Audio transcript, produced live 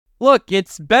Look,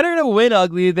 it's better to win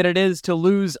ugly than it is to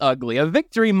lose ugly. A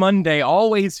victory Monday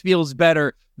always feels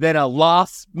better than a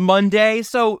loss Monday,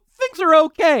 so things are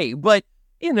okay. But,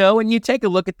 when you take a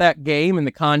look at that game in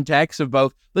the context of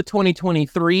both the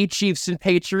 2023 Chiefs and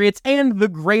Patriots and the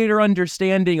greater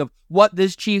understanding of what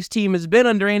this Chiefs team has been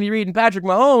under Andy Reid and Patrick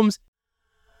Mahomes,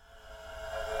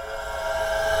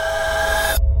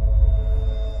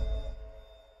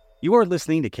 You are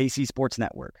listening to KC Sports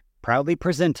Network, proudly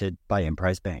presented by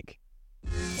Emprise Bank.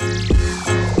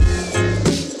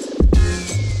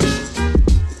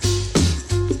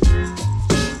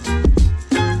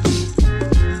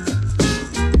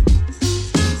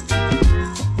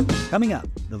 Coming up,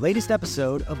 the latest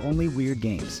episode of Only Weird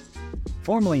Games,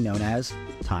 formerly known as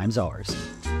Time's Ours.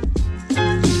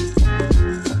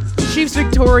 Chiefs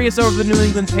victorious over the New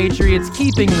England Patriots,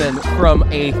 keeping them from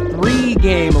a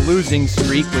 3-game losing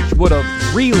streak, which would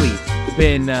have really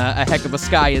been a heck of a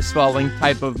sky is falling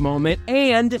type of moment.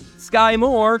 And Skyy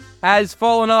Moore has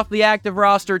fallen off the active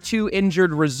roster to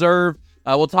injured reserve.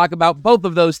 We'll talk about both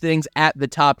of those things at the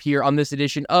top here on this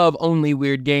edition of Only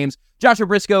Weird Games. Joshua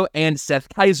Briscoe and Seth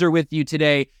Kaiser with you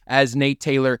today as Nate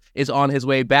Taylor is on his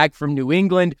way back from New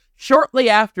England shortly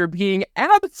after being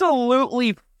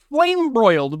absolutely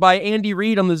flame-broiled by Andy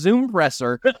Reid on the Zoom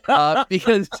presser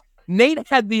because Nate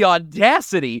had the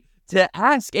audacity to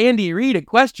ask Andy Reid a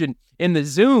question in the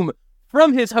Zoom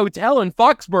from his hotel in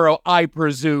Foxborough, I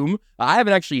presume. I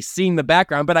haven't actually seen the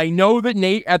background, but I know that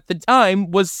Nate at the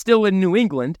time was still in New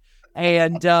England,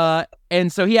 and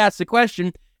so he asks the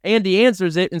question. Andy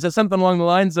answers it and says something along the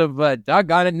lines of,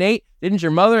 doggone it, Nate, didn't your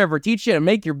mother ever teach you to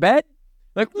make your bed?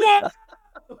 Like, what?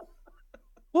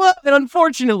 Well, and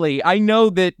unfortunately, I know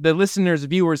that the listeners,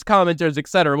 viewers, commenters,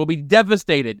 etc. will be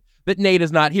devastated that Nate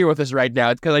is not here with us right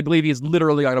now. It's because I believe he's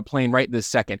literally on a plane right this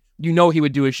second. He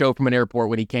would do a show from an airport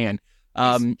when he can.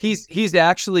 He's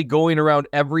actually going around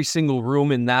every single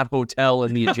room in that hotel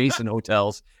and the adjacent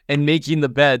hotels and making the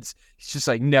beds. He's just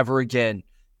like, never again.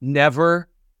 Never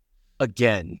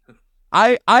again.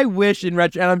 I wish in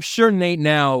retro, and I'm sure Nate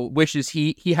now wishes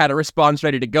he had a response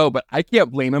ready to go, but I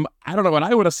can't blame him. I don't know what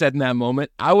I would have said in that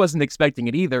moment. I wasn't expecting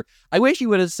it either. I wish he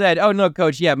would have said, oh no,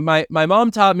 coach, yeah, my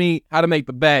mom taught me how to make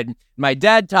the bed. My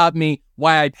dad taught me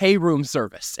why I pay room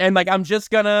service. And I'm just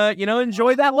gonna,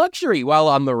 enjoy that luxury while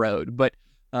on the road. But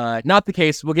not the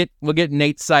case. We'll get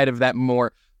Nate's side of that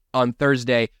more on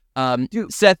Thursday.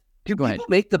 Seth, go ahead. People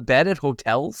make the bed at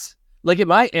hotels? Like,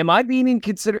 am I being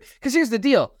inconsiderate? Because here's the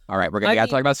deal. All right, we're going to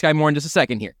talk about Skyy Moore in just a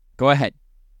second here. Go ahead.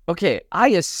 Okay,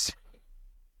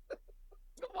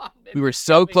 we were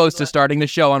so close to starting the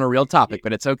show on a real topic,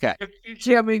 but it's okay. You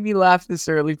can't make me laugh this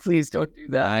early. Please don't do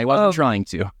that. I wasn't trying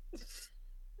to.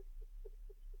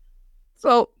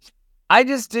 So, I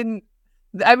just didn't...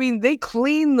 they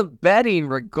clean the bedding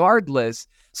regardless.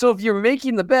 So if you're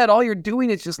making the bed, all you're doing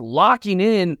is just locking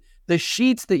in the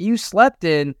sheets that you slept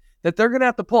in that they're going to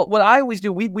have to pull. What I always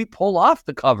do, we pull off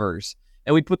the covers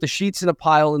and we put the sheets in a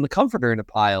pile and the comforter in a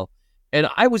pile. And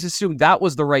I was assumed that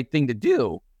was the right thing to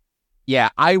do. Yeah,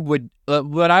 I would.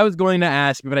 What I was going to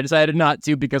ask, but I decided not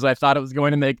to because I thought it was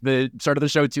going to make the start of the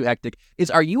show too hectic,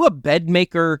 is are you a bed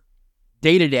maker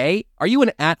day to day? Are you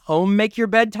an at-home make your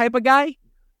bed type of guy?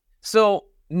 So,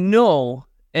 no.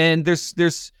 And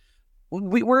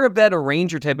we're a bed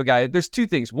arranger type of guy. There's two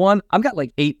things. One, I've got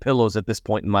like 8 pillows at this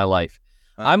point in my life.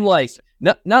 I'm like,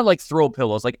 not like throw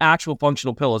pillows, like actual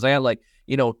functional pillows. I had like,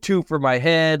 2 for my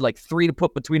head, like 3 to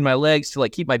put between my legs to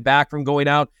like keep my back from going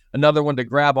out. Another one to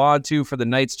grab onto for the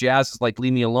night's Jazz is like,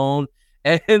 leave me alone.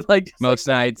 And like most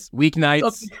nights,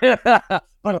 weeknights.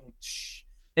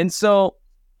 And so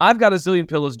I've got a zillion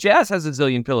pillows. Jazz has a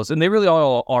zillion pillows and they really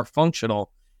all are functional.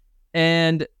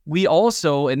 And we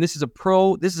also, and this is a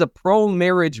pro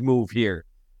marriage move here,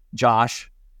 Josh.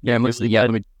 Yeah,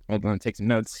 let me take some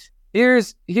notes.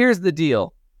 Here's the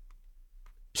deal.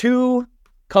 2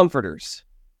 comforters.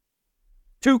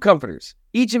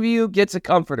 Each of you gets a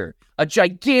comforter, a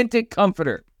gigantic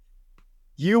comforter.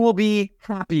 You will be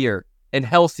happier and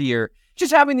healthier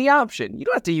just having the option. You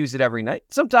don't have to use it every night.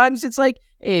 Sometimes it's like,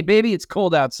 hey, baby, it's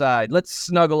cold outside. Let's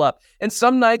snuggle up. And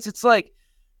some nights it's like,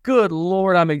 good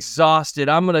Lord, I'm exhausted.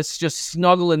 I'm going to just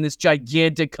snuggle in this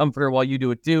gigantic comforter while you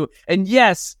do it too. And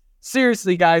yes,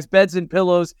 seriously, guys, beds and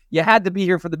pillows, you had to be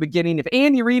here for the beginning. If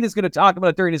Andy Reid is going to talk about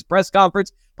it during his press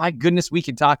conference, my goodness, we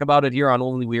can talk about it here on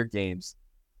Only Weird Games.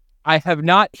 I have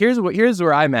not. Here's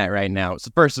where I'm at right now.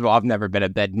 So first of all, I've never been a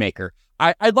bed maker.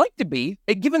 I'd like to be.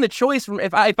 Given the choice from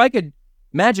if I could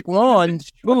magic wand,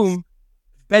 boom,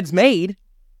 bed's made,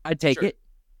 I'd take it.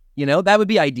 That would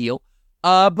be ideal.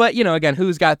 But again,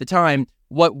 who's got the time?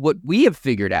 What we have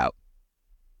figured out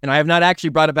and I have not actually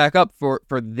brought it back up for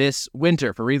this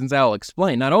winter for reasons I'll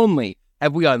explain. Not only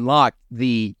have we unlocked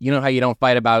the, you know how you don't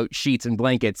fight about sheets and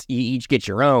blankets, you each get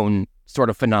your own sort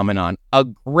of phenomenon. A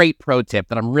great pro tip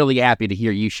that I'm really happy to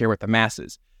hear you share with the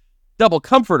masses. Double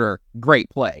comforter, great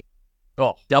play.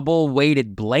 Oh, Double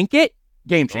weighted blanket,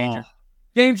 game changer.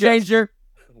 Game changer.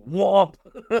 womp.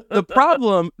 The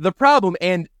problem,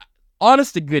 and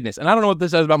honest to goodness, and I don't know what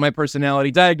this says about my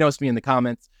personality, diagnose me in the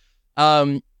comments,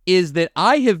 is that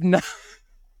I have not...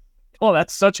 Oh,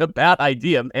 that's such a bad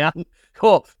idea, man.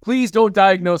 Cool. Please don't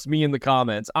diaggnose me in the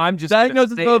comments. I'm just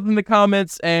diagnose us both in the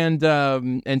comments, and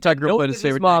Tucker will put his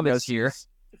favorite mom diagnosis. is here.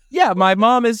 Yeah, my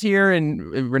mom is here,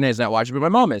 and Renee's not watching, but my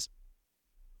mom is.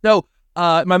 So,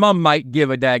 my mom might give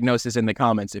a diagnosis in the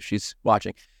comments if she's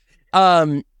watching.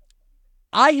 I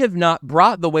have not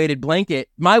brought my weighted blanket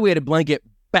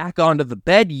back onto the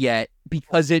bed yet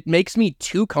because it makes me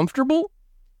too comfortable.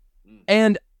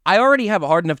 And I already have a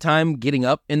hard enough time getting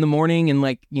up in the morning, and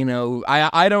like, you know,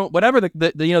 I don't, whatever the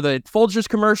you know, the Folgers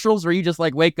commercials where you just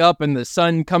like wake up and the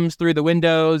sun comes through the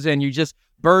windows and you just,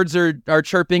 birds are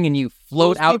chirping and you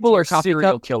float Those out. people are coffee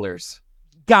serial cup. killers.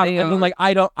 God, I mean, like,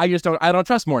 I don't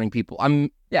trust morning people.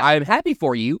 I'm happy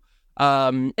for you.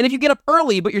 And if you get up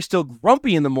early, but you're still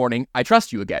grumpy in the morning, I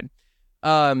trust you again.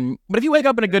 But if you wake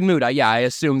up in a good mood, I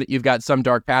assume that you've got some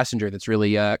dark passenger that's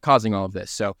really causing all of this.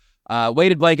 So,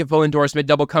 weighted blanket, full endorsement,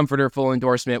 double comforter, full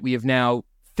endorsement. We have now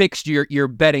fixed your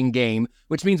betting game,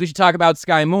 which means we should talk about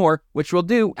Skyy more, which we'll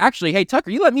do. Actually, hey,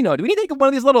 Tucker, you let me know. Do we need to take one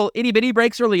of these little itty-bitty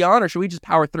breaks early on, or should we just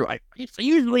power through? I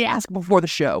usually ask before the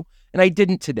show, and I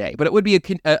didn't today, but it would be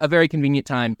a very convenient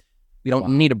time. We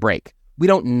don't need a break. We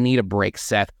don't need a break,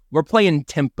 Seth. We're playing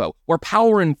tempo. We're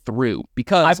powering through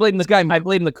because I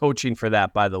blame the coaching for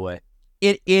that, by the way.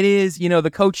 It is, you know,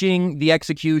 the coaching, the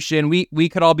execution. We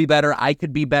could all be better. I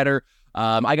could be better.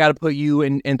 I got to put you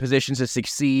in positions to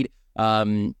succeed.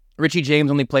 Richie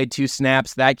James only played 2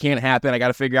 snaps. That can't happen. I got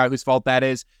to figure out whose fault that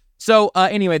is. So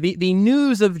anyway, the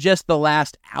news of just the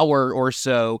last hour or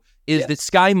so is that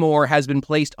Skyy Moore has been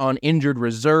placed on injured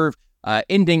reserve,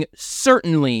 ending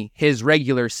certainly his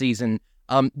regular season.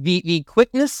 The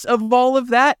quickness of all of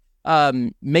that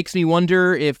makes me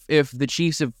wonder if the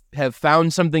Chiefs have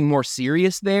found something more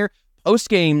serious there.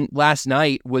 Post-game last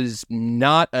night was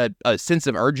not a sense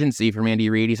of urgency from Andy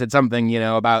Reid. He said something, you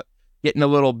know, about getting a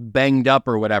little banged up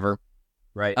or whatever.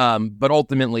 Right. But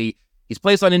ultimately, he's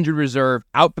placed on injured reserve,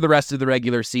 out for the rest of the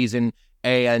regular season,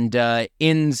 and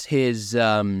ends his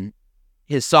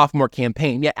sophomore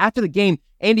campaign. Yeah, after the game,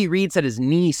 Andy Reid said his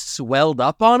knee swelled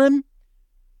up on him.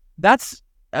 That's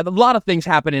a lot of things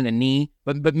happen in a knee,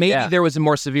 but maybe there was a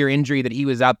more severe injury that he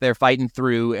was out there fighting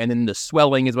through, and then the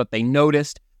swelling is what they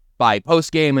noticed by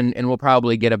post-game, and we'll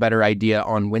probably get a better idea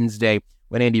on Wednesday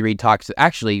when Andy Reid talks.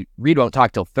 Actually, Reid won't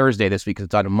talk till Thursday this week because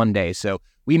it's on a Monday, so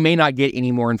we may not get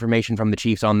any more information from the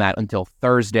Chiefs on that until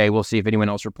Thursday. We'll see if anyone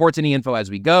else reports any info as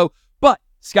we go, but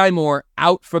Skyy Moore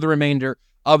out for the remainder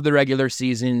of the regular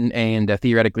season, and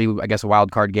theoretically, I guess a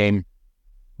wild card game.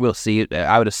 We'll see.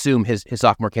 I would assume his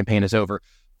sophomore campaign is over.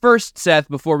 First, Seth,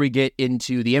 before we get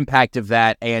into the impact of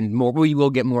that and more, we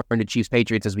will get more into Chiefs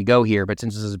Patriots as we go here, but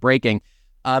since this is breaking,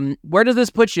 where does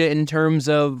this put you in terms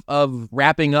of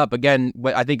wrapping up, again,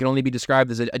 what I think can only be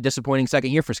described as a disappointing second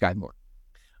year for Skyy Moore?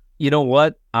 You know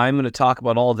what? I'm going to talk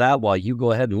about all that while you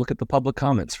go ahead and look at the public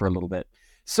comments for a little bit.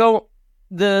 So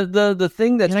the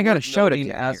thing that's I got to show it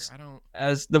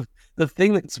as the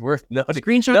thing that's worth noting.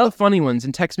 Screenshot the funny ones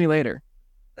and text me later.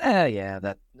 Yeah,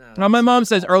 Well, my mom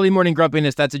says early morning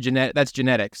grumpiness. That's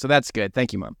genetic. So that's good.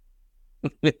 Thank you, Mom.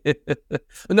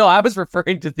 No, I was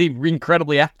referring to the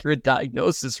incredibly accurate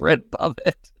diagnosis right above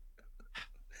it.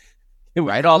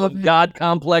 Right off of God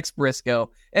Complex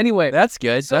Briscoe. Anyway, that's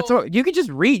good. So, that's what you can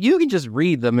just read. You can just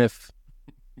read them if.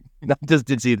 Just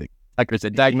did see the Tucker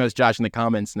said diagnose Josh in the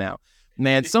comments now.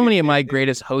 Man, so many of my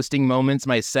greatest hosting moments,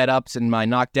 my setups and my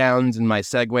knockdowns and my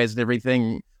segues and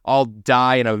everything, all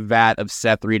die in a vat of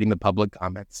Seth reading the public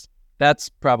comments. That's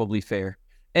probably fair.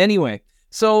 Anyway,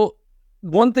 so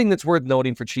one thing that's worth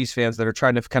noting for Chiefs fans that are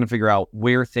trying to kind of figure out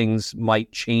where things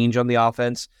might change on the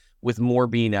offense with Moore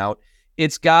being out,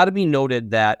 it's got to be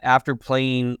noted that after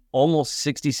playing almost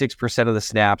 66% of the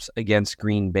snaps against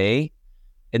Green Bay,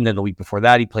 and then the week before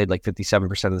that, he played like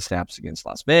 57% of the snaps against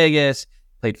Las Vegas,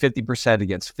 played 50%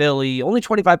 against Philly, only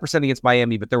 25% against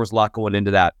Miami, but there was a lot going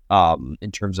into that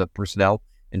in terms of personnel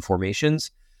and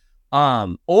formations.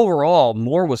 Overall,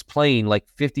 Moore was playing like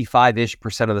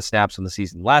 55-ish% of the snaps in the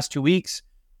season. Last 2 weeks,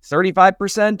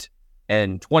 35%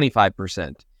 and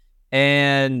 25%.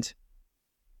 And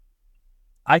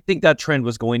I think that trend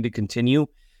was going to continue.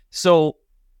 So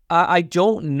I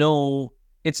don't know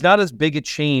it's not as big a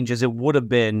change as it would have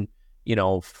been,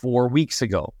 4 weeks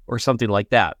ago or something like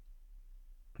that.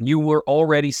 You were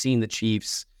already seeing the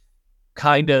Chiefs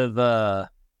kind of,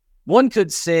 one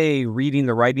could say reading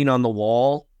the writing on the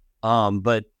wall,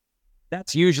 but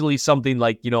that's usually something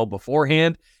like,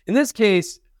 beforehand. In this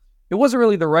case, it wasn't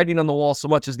really the writing on the wall so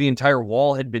much as the entire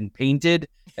wall had been painted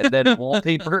and then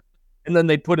wallpaper. And then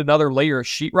they put another layer of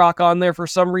sheetrock on there for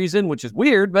some reason, which is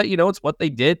weird, but it's what they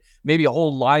did. Maybe a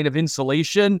whole line of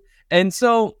insulation. And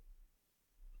so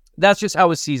that's just how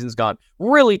his season's gone.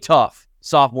 Really tough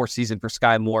sophomore season for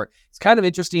Skyy Moore. It's kind of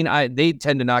interesting. They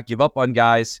tend to not give up on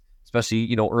guys,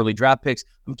 especially, early draft picks.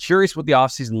 I'm curious what the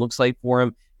offseason looks like for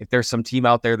him. If there's some team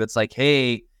out there that's like,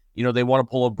 hey, they want to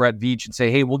pull a Brett Veach and say,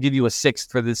 hey, we'll give you a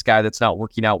 6th for this guy that's not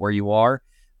working out where you are.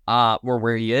 Or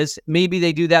where he is. Maybe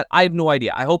they do that. I have no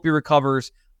idea. I hope he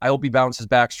recovers. I hope he bounces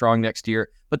back strong next year.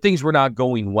 But things were not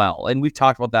going well. And we've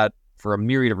talked about that for a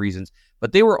myriad of reasons.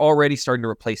 But they were already starting to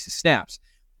replace his snaps.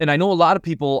 And I know a lot of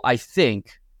people, I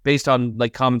think, based on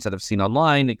like comments that I've seen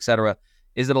online, etc.,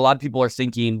 is that a lot of people are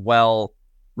thinking, well,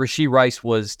 Rashee Rice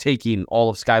was taking all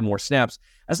of Skyy Moore's snaps.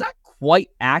 That's not quite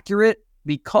accurate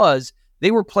because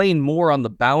they were playing more on the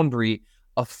boundary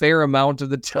a fair amount of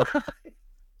the time.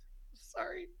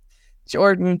 Sorry.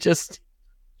 Jordan, just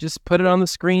put it on the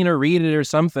screen or read it or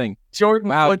something. Jordan,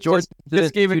 wow, Jordan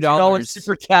just gave a $2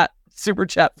 super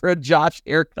chat for a Josh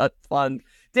haircut fund.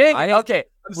 Dang, okay.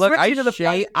 Look,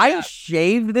 I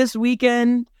shaved this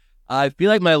weekend. I feel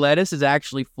like my lettuce is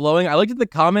actually flowing. I looked at the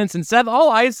comments, and Seth, all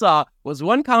I saw was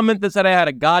one comment that said I had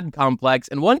a God complex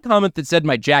and one comment that said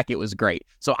my jacket was great.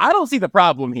 So I don't see the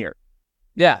problem here.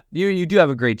 Yeah, you do have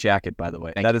a great jacket, by the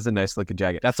way. Thank you. Is a nice looking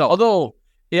jacket. That's all. Although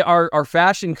our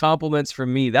fashion compliments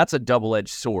from me, that's a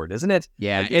double-edged sword, isn't it?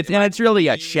 Yeah, it's really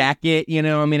a jacket,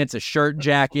 it's a shirt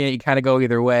jacket. You kind of go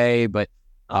either way, but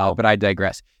I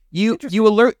digress. You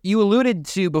alluded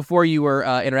to before you were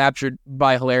enraptured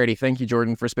by hilarity. Thank you,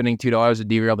 Jordan, for spending $2 to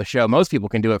derail the show. Most people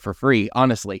can do it for free,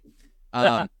 honestly.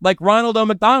 Like Ronald O.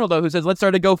 McDonald, who says, let's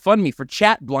start a GoFundMe for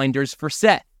chat blinders for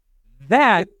Seth.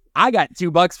 That, I got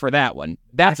 $2 for that one.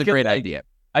 That's a great idea.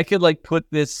 I could put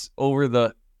this over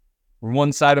the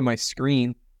one side of my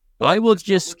screen. I will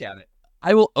just look at it.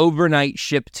 I will overnight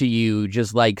ship to you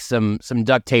just like some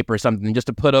duct tape or something just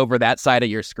to put over that side of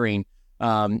your screen.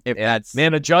 A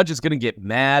judge is going to get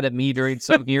mad at me during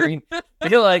some hearing.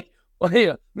 You're like, well,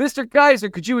 hey, Mr. Kaiser,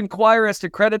 could you inquire as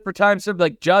to credit for time served?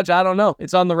 Like, Judge, I don't know.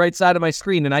 It's on the right side of my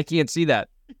screen and I can't see that.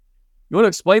 You want to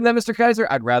explain that, Mr. Kaiser?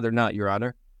 I'd rather not, Your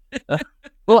Honor.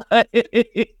 Well,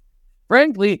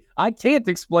 frankly, I can't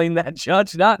explain that,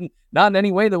 Judge. Not in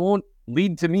any way that won't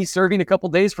lead to me serving a couple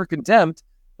days for contempt.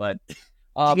 But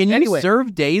can you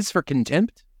serve days for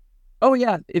contempt? Oh,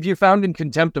 yeah. If you're found in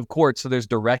contempt of court, so there's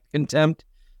direct contempt.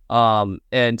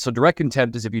 And so direct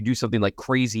contempt is if you do something like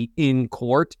crazy in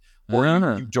court or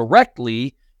you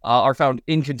directly are found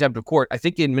in contempt of court. I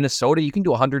think in Minnesota, you can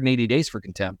do 180 days for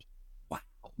contempt. Wow.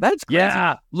 That's crazy.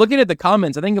 Yeah. Looking at the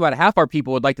comments, I think about half our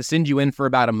people would like to send you in for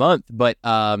about a month, but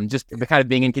just kind of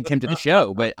being in contempt of the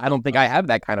show. But I don't think I have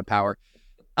that kind of power.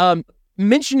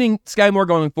 Mentioning Skyy Moore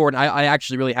going forward, I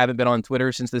actually really haven't been on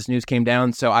Twitter since this news came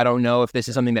down, so I don't know if this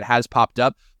is something that has popped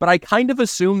up, but I kind of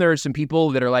assume there are some people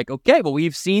that are like, okay, well,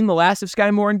 we've seen the last of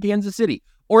Skyy Moore in Kansas City,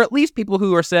 or at least people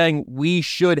who are saying we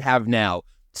should have now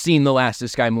seen the last of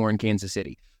Skyy Moore in Kansas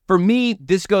City. For me,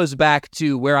 this goes back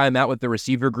to where I'm at with the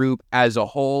receiver group as a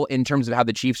whole in terms of how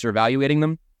the Chiefs are evaluating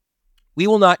them. We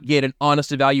will not get an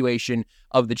honest evaluation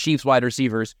of the Chiefs wide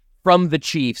receivers from the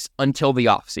Chiefs until the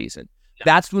offseason.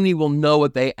 That's when we will know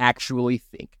what they actually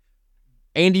think.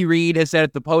 Andy Reid has said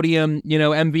at the podium,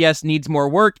 MVS needs more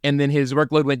work, and then his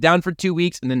workload went down for 2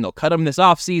 weeks, and then they'll cut him this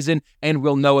offseason, and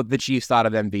we'll know what the Chiefs thought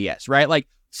of MVS, right? Like,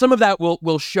 some of that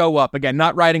will show up. Again,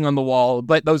 not writing on the wall,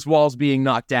 but those walls being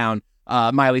knocked down,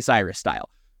 Miley Cyrus style.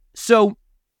 So,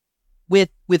 with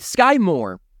Skyy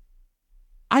Moore,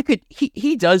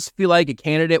 he does feel like a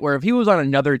candidate where if he was on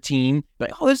another team,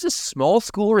 like, there's this small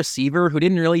school receiver who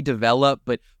didn't really develop,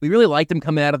 but we really liked him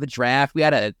coming out of the draft. We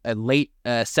had a late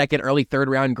second, early third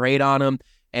round grade on him,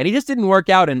 and he just didn't work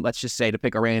out. And let's just say, to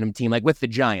pick a random team, like with the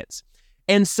Giants.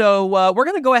 And so we're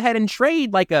going to go ahead and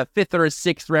trade like a 5th or a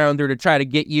 6th rounder to try to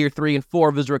get year 3 and 4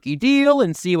 of his rookie deal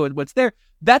and see what's there.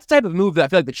 That's the type of move that I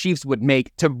feel like the Chiefs would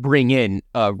make to bring in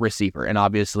a receiver. And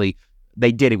obviously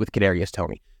they did it with Kadarius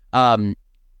Toney.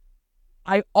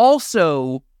 I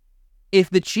also, if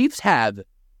the Chiefs have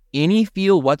any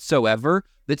feel whatsoever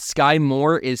that Skyy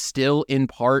Moore is still in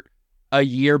part a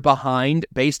year behind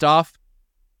based off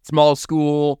small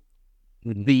school,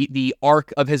 the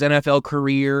arc of his NFL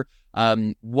career,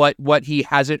 what he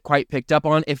hasn't quite picked up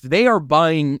on. If they are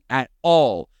buying at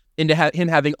all into him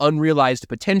having unrealized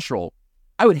potential,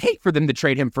 I would hate for them to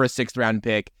trade him for a 6th round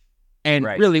pick. And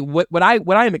really, what I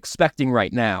am expecting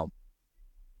right now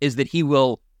is that he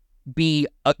will be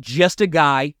just a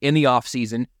guy in the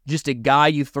offseason, just a guy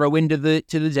you throw into the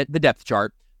depth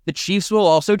chart. The Chiefs will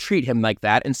also treat him like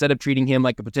that instead of treating him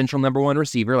like a potential number 1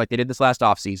 receiver like they did this last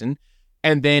offseason.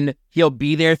 And then he'll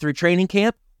be there through training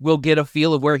camp. We'll get a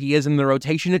feel of where he is in the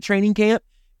rotation at training camp.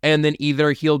 And then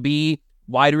either he'll be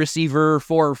wide receiver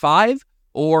 4 or 5,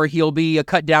 or he'll be a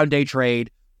cut down day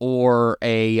trade or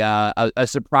a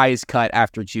surprise cut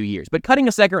after 2 years. But cutting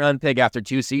a 2nd round pick after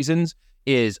 2 seasons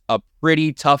is a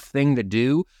pretty tough thing to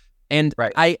do. And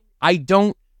I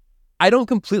don't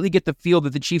completely get the feel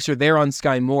that the Chiefs are there on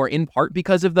Skyy Moore, in part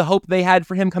because of the hope they had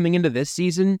for him coming into this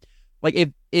season. Like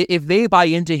if they buy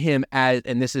into him as,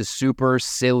 and this is super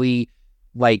silly,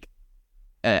 like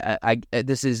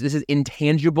this is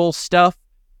intangible stuff,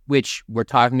 which we're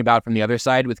talking about from the other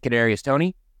side with Kadarius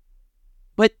Toney.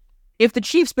 But if the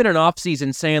Chiefs spend an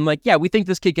offseason saying like, yeah, we think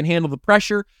this kid can handle the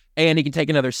pressure and he can take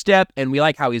another step, and we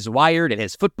like how he's wired and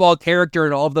his football character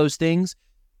and all of those things,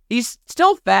 he's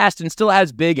still fast and still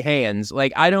has big hands.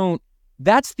 Like,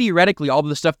 that's theoretically all of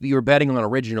the stuff that you were betting on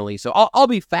originally. So I'll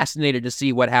be fascinated to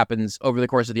see what happens over the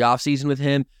course of the offseason with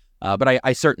him. But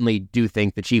I certainly do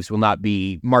think the Chiefs will not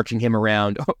be marching him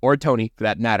around, or Toney for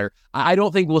that matter. I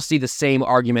don't think we'll see the same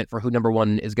argument for who number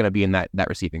 1 is going to be in that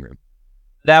receiving room.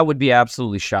 That would be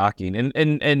absolutely shocking.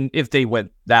 And if they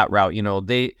went that route,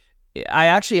 I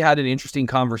actually had an interesting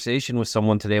conversation with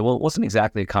someone today. Well, it wasn't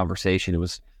exactly a conversation. It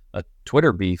was a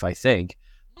Twitter beef, I think.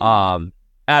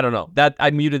 I don't know. That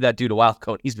I muted that dude a while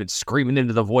ago. He's been screaming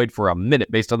into the void for a minute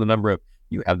based on the number of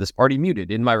 "you have this party muted"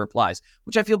 in my replies,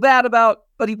 which I feel bad about,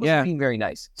 but he was being very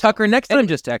nice. Tucker, next time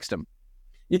just text him.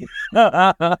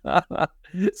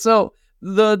 So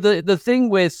the thing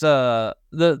with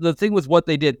the thing with what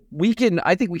they did,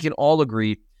 I think we can all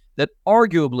agree that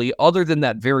arguably, other than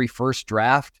that very first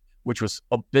draft, which was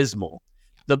abysmal,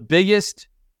 the biggest,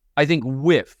 I think,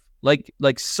 whiff, like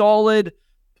solid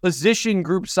position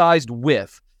group sized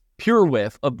pure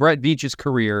whiff of Brett Veach's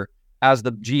career as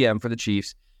the GM for the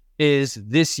Chiefs is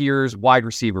this year's wide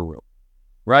receiver room,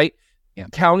 right? Yeah.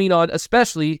 Counting on,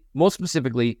 most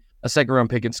specifically, a 2nd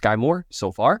round pick in Skyy Moore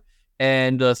so far,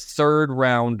 and a 3rd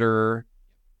rounder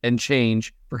and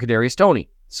change for Kadarius Toney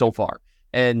so far,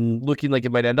 and looking like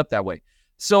it might end up that way.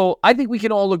 So I think we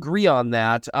can all agree on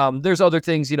that. There's other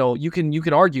things, you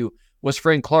can argue, was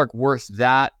Frank Clark worth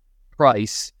that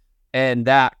price and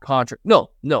that contract?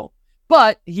 No.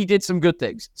 But he did some good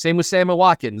things. Same with Sammy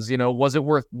Watkins. Was it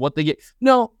worth what they get?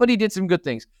 No, but he did some good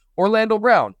things. Orlando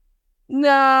Brown.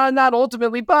 Nah, not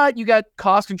ultimately, but you got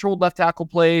cost-controlled left tackle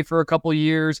play for a couple of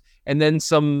years, and then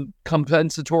some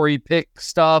compensatory pick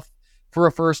stuff for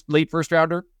a late first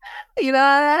rounder.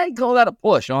 I call that a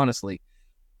push, honestly.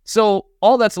 So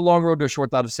all that's a long road to a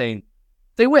short thought of saying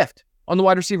they whiffed on the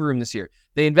wide receiver room this year.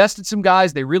 They invested some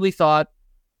guys. They really thought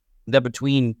that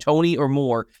between Toney or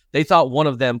Moore, they thought one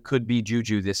of them could be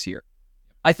Juju this year.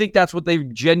 I think that's what they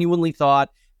genuinely thought,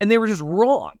 and they were just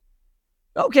wrong.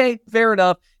 Okay, fair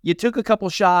enough. You took a couple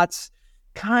shots.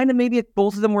 Kind of maybe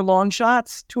both of them were long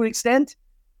shots to an extent,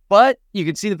 but you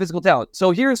can see the physical talent. So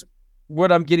here's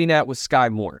what I'm getting at with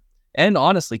Skyy Moore, and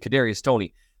honestly, Kadarius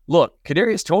Toney. Look,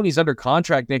 Kadarius Toney's under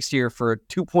contract next year for a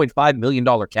 $2.5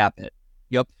 million cap hit.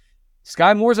 Yep.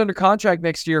 Skyy Moore's under contract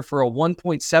next year for a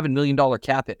 $1.7 million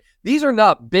cap hit. These are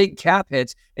not big cap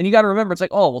hits, and you got to remember, it's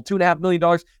like, oh, well, $2.5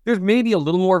 million. There's maybe a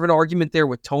little more of an argument there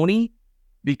with Toney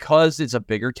because it's a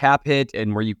bigger cap hit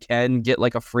and where you can get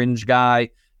like a fringe guy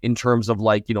in terms of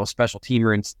like, special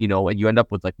teamer and, and you end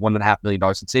up with like $1.5 million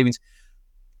in savings.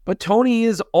 But Toney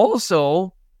is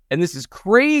also, and this is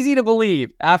crazy to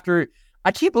believe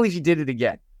I can't believe he did it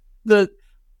again.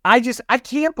 I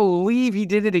can't believe he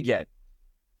did it again.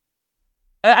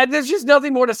 There's just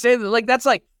nothing more to say. That's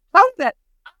like, how did that?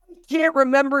 I can't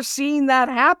remember seeing that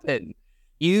happen.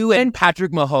 You and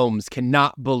Patrick Mahomes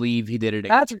cannot believe he did it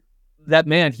again. That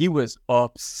man, he was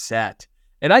upset.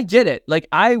 And I get it. Like,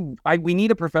 we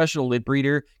need a professional lip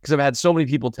reader because I've had so many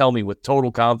people tell me with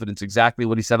total confidence exactly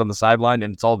what he said on the sideline,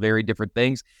 and it's all very different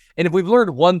things. And if we've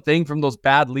learned one thing from those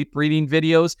bad lip reading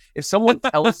videos, if someone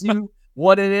tells you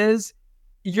what it is,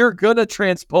 you're going to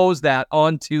transpose that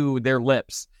onto their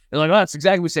lips. And like, oh, that's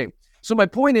exactly what he's saying. So my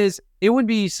point is, it would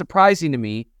be surprising to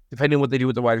me, depending on what they do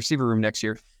with the wide receiver room next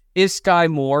year, is Skyy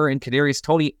Moore and Kadarius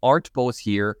Toney aren't both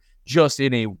here, just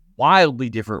in a wildly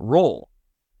different role.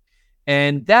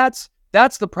 And that's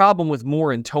the problem with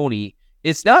Moore and Toney.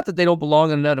 It's not that they don't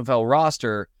belong on an NFL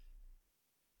roster.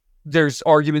 there's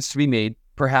arguments to be made,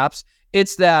 perhaps.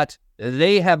 It's that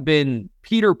they have been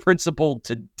Peter principled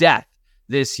to death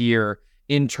this year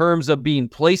in terms of being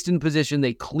placed in position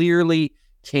they clearly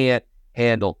can't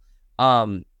handle.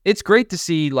 It's great to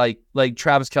see like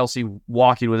Travis Kelce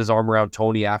walking with his arm around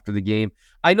Tony after the game.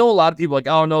 I know a lot of people are like,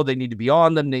 oh no, they need to be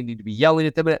on them. They need to be yelling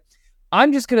at them.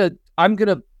 I'm going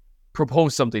to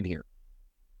propose something here.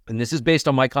 And this is based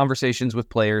on my conversations with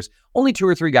players, only 2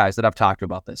 or 3 guys that I've talked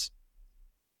about this.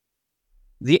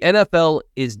 The NFL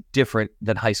is different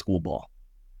than high school ball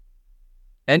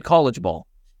and college ball.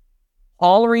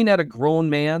 Hollering at a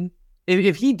grown man,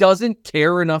 if he doesn't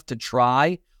care enough to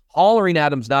try, hollering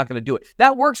at him's not going to do it.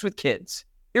 That works with kids.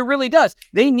 It really does.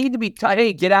 They need to be,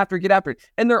 hey, get after it.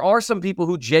 And there are some people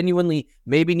who genuinely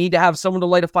maybe need to have someone to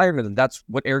light a fire to them. That's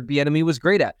what Eric Bieniemy was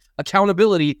great at.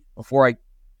 Accountability.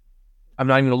 I'm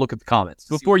not even going to look at the comments.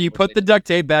 Before you put the duct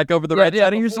tape back over the right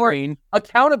side of your screen.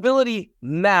 Accountability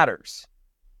matters.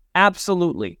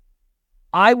 Absolutely.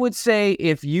 I would say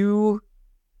if you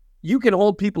can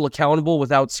hold people accountable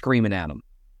without screaming at them.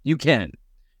 You can.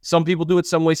 Some people do it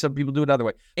some way, some people do it another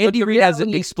way. Andy Reid has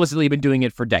explicitly been doing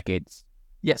it for decades.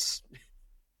 Yes.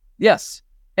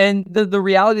 And the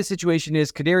reality of the situation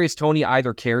is Kadarius Toney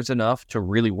either cares enough to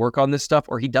really work on this stuff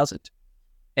or he doesn't.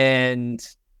 And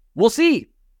we'll see.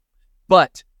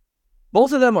 But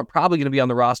both of them are probably going to be on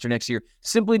the roster next year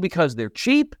simply because they're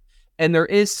cheap and there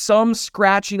is some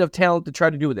scratching of talent to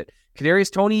try to do with it.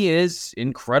 Kadarius Toney is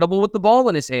incredible with the ball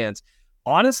in his hands.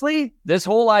 Honestly, this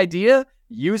whole idea,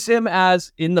 use him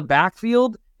as in the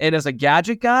backfield and as a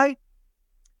gadget guy,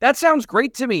 that sounds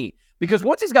great to me. Because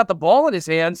once he's got the ball in his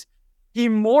hands, he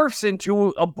morphs into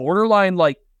a borderline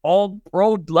like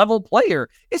all-pro level player.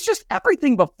 It's just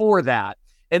everything before that.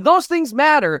 And those things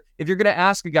matter if you're going to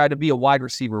ask a guy to be a wide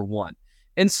receiver 1.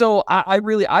 And so I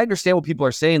understand what people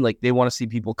are saying. Like they want to see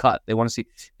people cut. They want to see.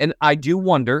 And I do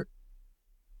wonder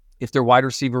if their wide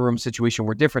receiver room situation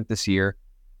were different this year,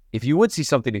 if you would see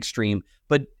something extreme.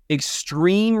 But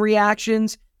extreme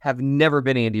reactions have never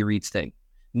been Andy Reid's thing.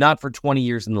 Not for 20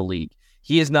 years in the league.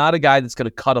 He is not a guy that's going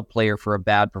to cut a player for a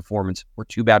bad performance or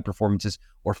 2 bad performances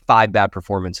or 5 bad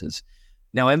performances.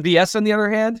 Now, MVS, on the other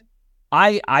hand,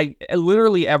 I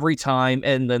literally every time,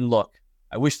 and then look,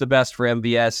 I wish the best for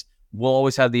MVS. We'll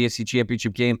always have the AFC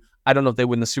Championship game. I don't know if they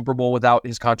win the Super Bowl without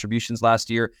his contributions last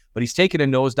year, but he's taken a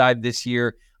nosedive this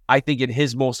year. I think in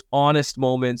his most honest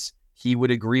moments, he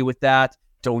would agree with that.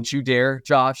 Don't you dare,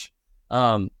 Josh.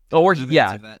 But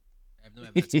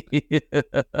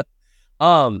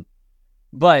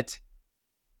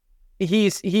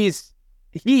he,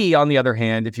 on the other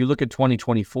hand, if you look at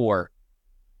 2024,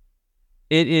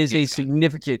 it is a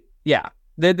significant,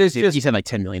 there's just, he said like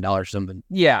 $10 million or something.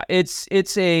 Yeah, it's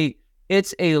a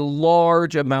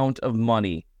large amount of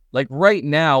money. Like right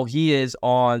now, he's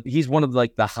one of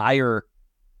like the higher,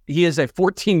 he is a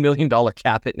 $14 million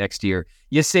cap hit next year.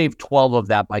 You save 12 of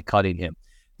that by cutting him.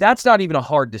 That's not even a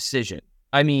hard decision.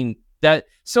 I mean,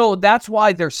 so that's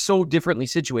why they're so differently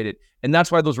situated. And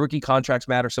that's why those rookie contracts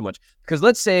matter so much. Because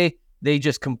let's say they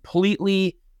just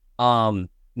completely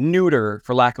neuter,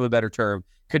 for lack of a better term,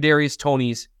 Kadarius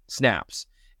Toney's snaps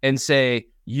and say,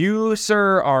 you,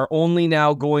 sir, are only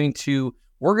now we're going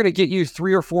to get you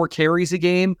 3 or 4 carries a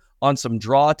game on some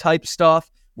draw type stuff.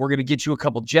 We're going to get you a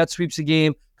couple jet sweeps a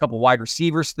game, a couple wide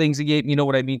receivers things a game. You know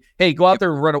what I mean? Hey, go out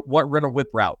there and run a whip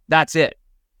route. That's it.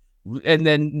 And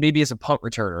then maybe as a punt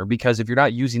returner, because if you're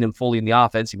not using him fully in the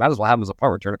offense, you might as well have him as a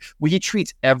punt returner. Well, he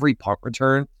treats every punt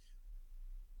return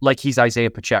like he's Isaiah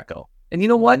Pacheco. And you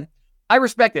know what? I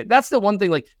respect it. That's the one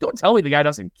thing, like, don't tell me the guy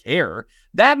doesn't care.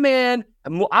 That man,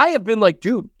 I have been like,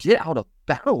 dude, get out of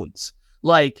bounds.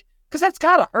 Like, because that's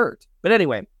gotta hurt. But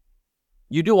anyway,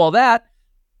 you do all that,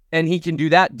 and he can do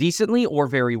that decently or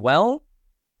very well.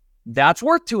 That's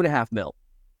worth $2.5 million.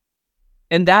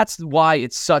 And that's why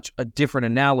it's such a different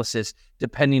analysis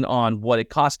depending on what it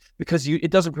costs, because it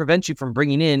doesn't prevent you from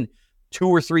bringing in 2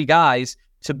 or 3 guys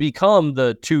to become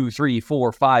the 2, 3,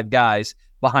 4, 5 guys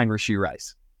behind Rashee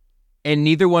Rice. And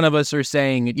neither one of us are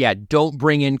saying, don't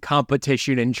bring in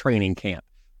competition in training camp.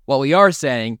 What we are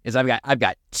saying is I've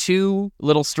got 2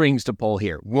 little strings to pull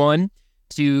here. One,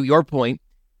 to your point,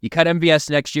 you cut MVS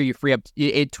next year, you free up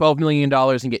 $12 million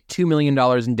and get $2 million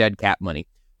in dead cap money.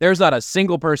 There's not a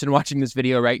single person watching this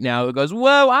video right now who goes,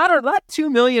 whoa, that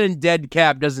 $2 million in dead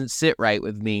cap doesn't sit right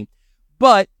with me.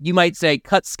 But you might say,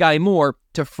 cut Skyy Moore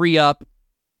to free up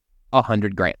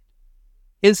 $100,000.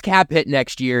 His cap hit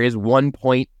next year is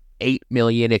 $1.8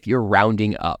 million if you're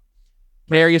rounding up.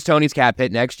 Kadarius Toney's cap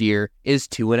hit next year is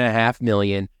 $2.5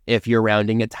 million if you're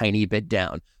rounding a tiny bit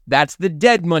down. That's the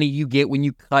dead money you get when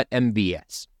you cut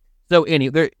MVS. So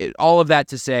anyway, all of that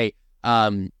to say,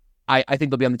 I think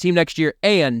they'll be on the team next year.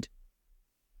 And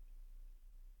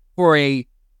for a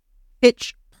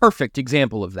pitch perfect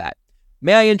example of that,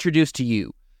 may I introduce to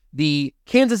you the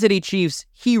Kansas City Chiefs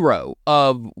hero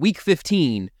of Week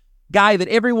 15, guy that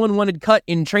everyone wanted cut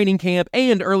in training camp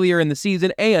and earlier in the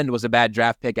season and was a bad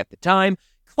draft pick at the time,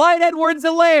 Clyde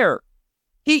Edwards-Helaire.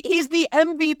 He's the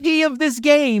MVP of this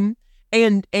game,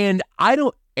 and I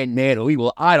don't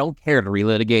care to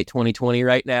relitigate 2020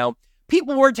 right now.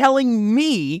 People were telling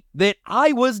me that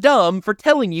I was dumb for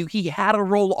telling you he had a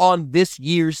role on this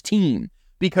year's team,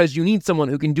 because you need someone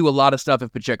who can do a lot of stuff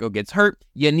if Pacheco gets hurt.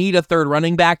 You need a third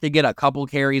running back to get a couple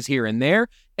carries here and there.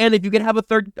 And if you can have a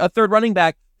third running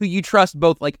back who you trust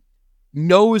both like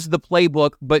knows the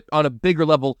playbook, but on a bigger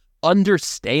level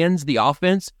understands the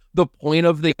offense, the point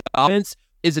of the offense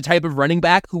is a type of running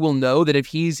back who will know that if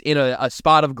he's in a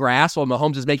spot of grass while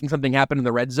Mahomes is making something happen in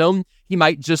the red zone, he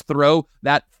might just throw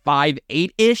that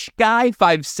 5'8-ish guy,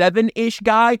 5'7-ish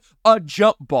guy, a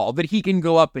jump ball that he can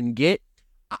go up and get.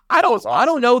 I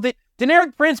don't know that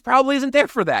Deneric Prince probably isn't there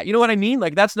for that. You know what I mean?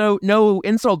 Like, that's no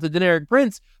insult to Deneric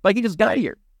Prince. Like, he just got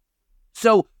here.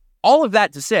 So all of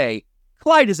that to say,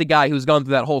 Clyde is a guy who's gone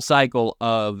through that whole cycle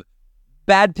of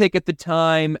bad pick at the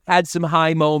time, had some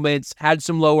high moments, had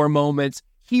some lower moments,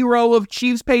 hero of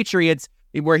Chiefs Patriots,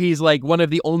 where he's like one of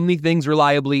the only things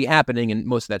reliably happening, and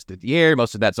most of that's through the air,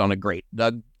 most of that's on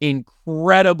a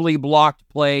incredibly blocked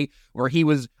play where he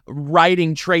was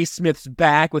riding Trey Smith's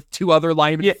back with two other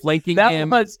linemen flanking him.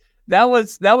 That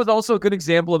was also a good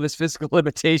example of his physical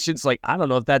limitations. Like, I don't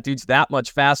know if that dude's that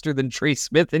much faster than Trey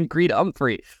Smith and Creed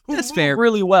Humphrey, who That's fair.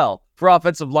 Really well for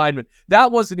offensive linemen.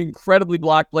 That was an incredibly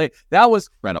blocked play. That was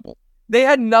Incredible. They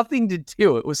had nothing to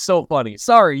do. It was so funny.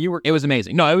 Sorry, It was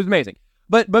amazing. No, it was amazing.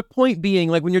 But point being,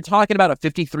 like, when you're talking about a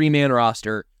 53-man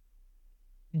roster,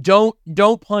 don't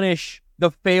punish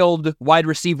the failed wide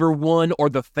receiver one or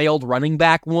the failed running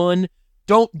back one.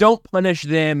 Don't punish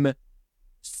them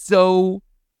so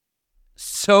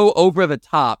over the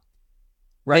top,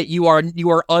 right? You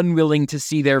are unwilling to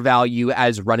see their value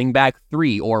as running back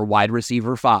 3 or wide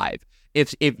receiver 5.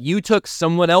 If you took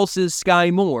someone else's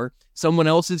Skyy Moore, someone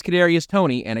else's Kadarius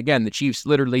Toney, and again, the Chiefs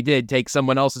literally did take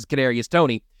someone else's Kadarius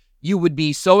Toney, you would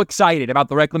be so excited about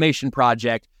the reclamation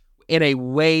project in a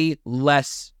way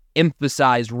less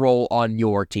emphasized role on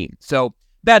your team. So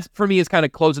that, for me, is kind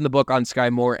of closing the book on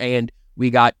Skyy Moore, and we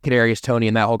got Kadarius Toney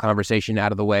and that whole conversation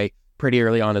out of the way pretty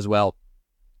early on as well.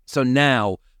 So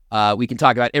now we can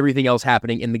talk about everything else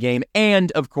happening in the game,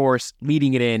 and, of course,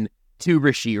 leading it in to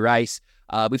Rashee Rice.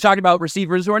 We've talked about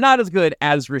receivers who are not as good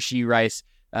as Rashee Rice,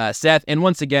 Seth, and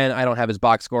once again, I don't have his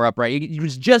box score up right. He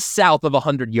was just south of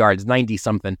 100 yards,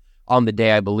 90-something on the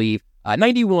day, I believe.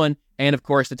 91, and of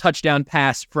course, the touchdown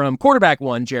pass from quarterback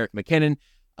one, Jerick McKinnon.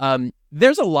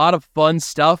 There's a lot of fun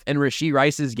stuff in Rashee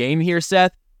Rice's game here,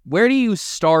 Seth. Where do you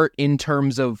start in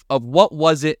terms of what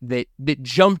was it that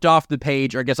jumped off the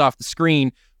page, or I guess off the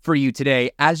screen for you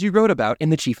today, as you wrote about in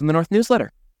the Chief from the North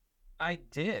newsletter? I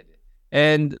did.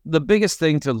 And the biggest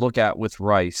thing to look at with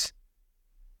Rice,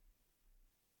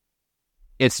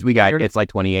 it's like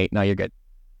 28. No, you're good.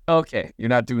 Okay, you're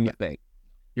not doing the thing.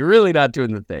 You're really not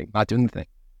doing the thing. Not doing the thing.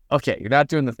 Okay, you're not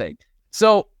doing the thing.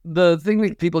 So the thing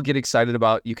that people get excited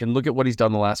about, you can look at what he's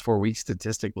done the last 4 weeks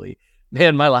statistically.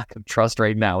 Man, my lack of trust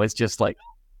right now is just like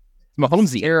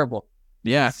Mahomes. Terrible.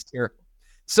 Yeah. It's terrible.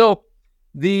 So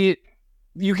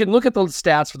you can look at the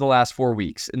stats for the last 4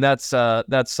 weeks, and that's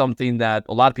something that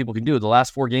a lot of people can do. The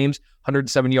last 4 games,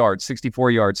 107 yards,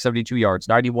 64 yards, 72 yards,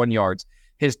 91 yards.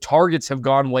 His targets have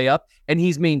gone way up, and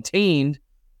he's maintained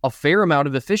a fair amount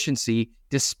of efficiency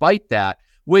despite that,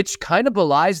 which kind of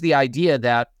belies the idea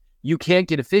that you can't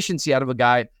get efficiency out of a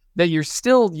guy that you're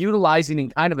still utilizing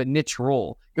in kind of a niche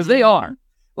role, because they are.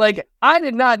 Like, I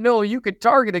did not know you could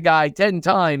target a guy 10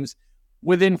 times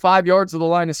within 5 yards of the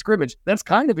line of scrimmage. That's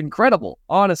kind of incredible,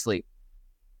 honestly.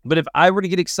 But if I were to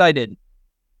get excited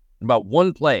about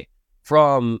one play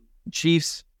from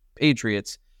Chiefs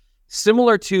Patriots,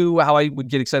 similar to how I would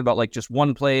get excited about like just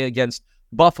one play against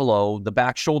Buffalo, the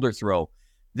back shoulder throw.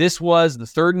 This was the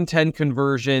 3rd and 10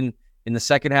 conversion in the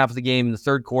second half of the game, in the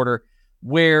third quarter,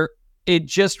 where it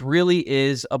just really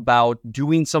is about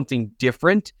doing something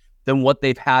different than what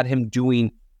they've had him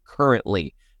doing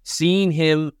currently. Seeing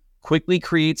him quickly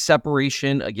create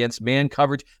separation against man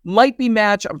coverage, might be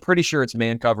match, I'm pretty sure it's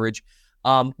man coverage,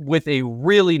 with a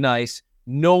really nice,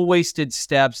 no wasted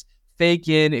steps, fake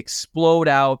in, explode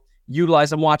out,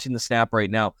 utilize, I'm watching the snap right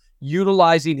now,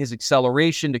 utilizing his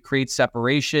acceleration to create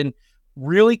separation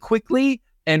really quickly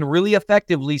and really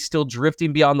effectively, still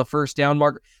drifting beyond the first down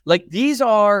marker. Like, these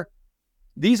are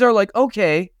like,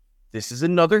 okay, this is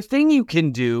another thing you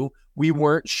can do we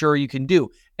weren't sure you can do.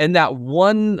 And that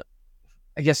one,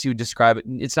 I guess you would describe it,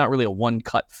 it's not really a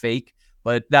one-cut fake,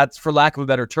 but that's, for lack of a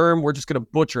better term, we're just going to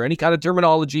butcher any kind of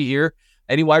terminology here.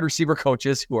 Any wide receiver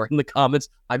coaches who are in the comments,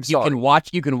 I'm sorry.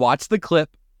 You can watch the clip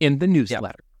in the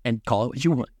newsletter and call it what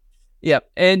you want. Yep.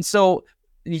 And so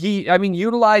he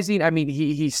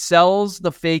sells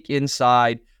the fake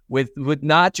inside with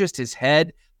not just his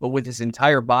head, but with his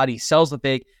entire body. He sells the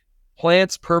fake,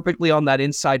 plants perfectly on that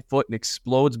inside foot and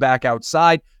explodes back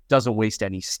outside, doesn't waste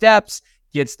any steps,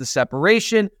 gets the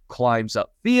separation, climbs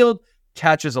upfield,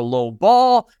 catches a low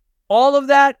ball. All of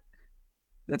that,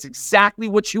 that's exactly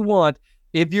what you want.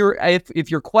 If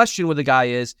your question with the guy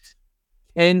is,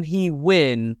 can he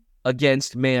win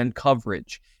against man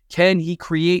coverage? Can he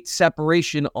create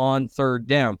separation on third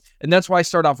down? And that's why I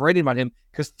start off writing about him,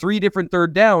 because 3 different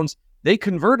third downs, they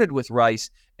converted with Rice.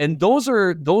 And those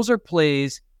are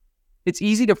plays. It's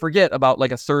easy to forget about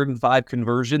like a 3rd and 5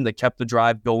 conversion that kept the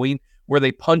drive going where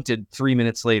they punted 3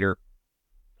 minutes later.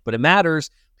 But it matters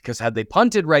because had they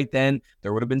punted right then,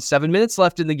 there would have been 7 minutes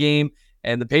left in the game.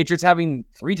 And the Patriots having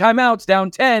 3 timeouts down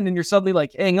 10, and you're suddenly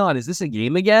like, hang on, is this a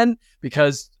game again?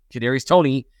 Because Kadarius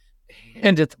Toney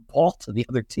handed the ball to the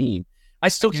other team. I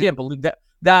still can't believe that.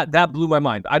 That blew my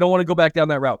mind. I don't want to go back down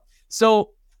that route.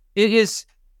 So it is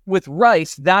with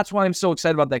Rice. That's why I'm so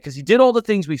excited about that, because he did all the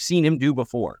things we've seen him do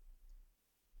before.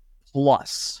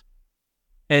 Plus,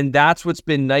 and that's what's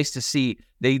been nice to see.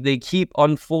 They keep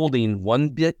unfolding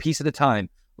one piece at a time.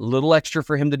 A little extra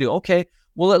for him to do. Okay,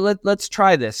 well, let's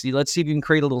try this. Let's see if you can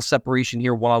create a little separation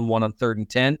here, 1-on-1 on 3rd and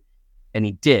 10. And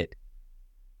he did.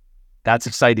 That's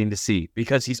exciting to see,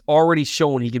 because he's already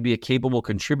shown he can be a capable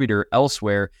contributor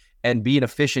elsewhere and be an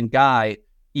efficient guy,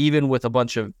 even with a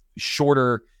bunch of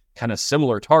shorter, kind of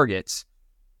similar targets.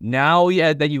 Now,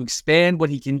 that you expand what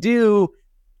he can do,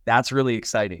 that's really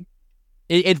exciting.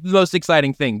 It's the most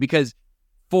exciting thing, because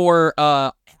for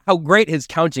how great his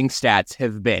counting stats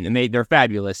have been, and they're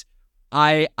fabulous,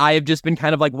 I have just been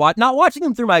kind of like not watching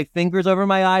them through my fingers over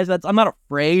my eyes. I'm not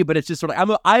afraid, but it's just sort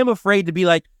of I am afraid to be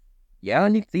like, yeah,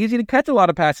 and it's easy to catch a lot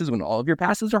of passes when all of your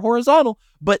passes are horizontal.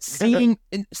 But seeing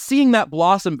that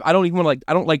blossom, I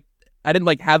didn't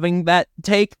like having that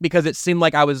take, because it seemed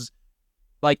like I was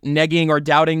like negging or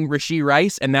doubting Rashee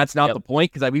Rice, and that's not the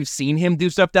point, because we've seen him do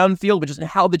stuff downfield, but just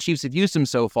how the Chiefs have used him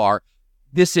so far.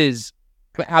 This is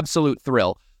an absolute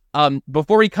thrill.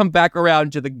 Before we come back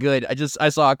around to the good, I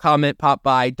saw a comment pop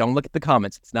by. Don't look at the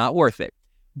comments; it's not worth it.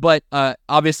 But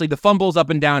obviously, the fumbles up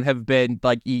and down have been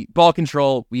like ball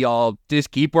control. We all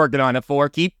just keep working on it.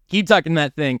 Keep tucking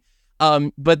that thing.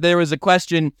 But there was a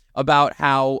question about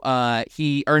how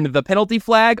he earned the penalty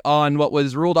flag on what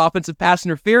was ruled offensive pass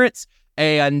interference,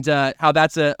 and how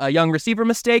that's a young receiver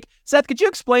mistake. Seth, could you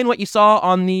explain what you saw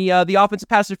on the offensive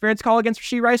pass interference call against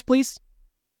Rashee Rice, please?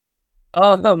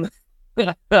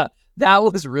 That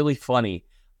was really funny.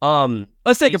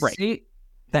 Let's take a break.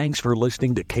 Thanks for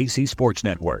listening to KC Sports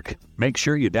Network. Make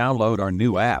sure you download our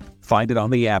new app. Find it on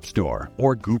the App Store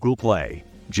or Google Play.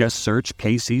 Just search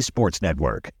KC Sports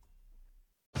Network.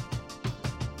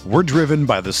 We're driven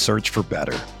by the search for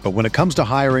better. But when it comes to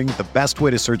hiring, the best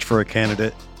way to search for a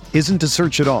candidate isn't to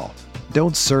search at all.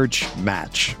 Don't search,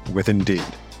 match with Indeed.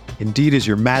 Indeed is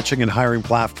your matching and hiring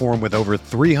platform with over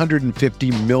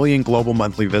 350 million global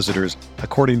monthly visitors,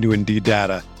 according to Indeed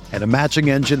data, and a matching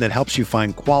engine that helps you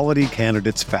find quality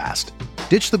candidates fast.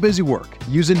 Ditch the busy work.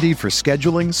 Use Indeed for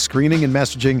scheduling, screening, and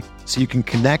messaging so you can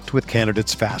connect with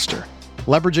candidates faster.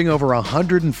 Leveraging over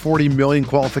 140 million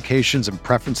qualifications and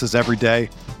preferences every day,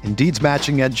 Indeed's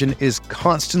matching engine is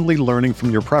constantly learning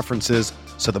from your preferences,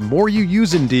 so the more you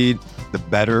use Indeed, the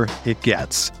better it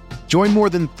gets. Join more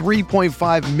than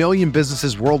 3.5 million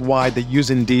businesses worldwide that use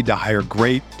Indeed to hire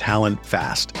great talent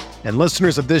fast. And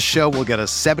listeners of this show will get a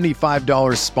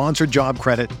 $75 sponsored job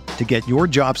credit to get your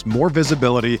jobs more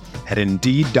visibility at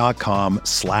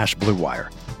Indeed.com/Blue Wire.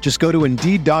 Just go to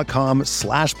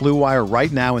Indeed.com/Blue Wire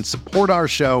right now and support our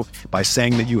show by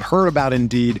saying that you heard about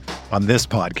Indeed on this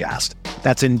podcast.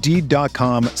 That's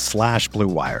Indeed.com/Blue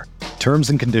Wire.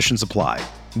 Terms and conditions apply.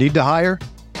 Need to hire?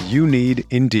 You need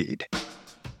Indeed.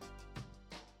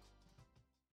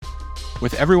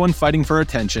 With everyone fighting for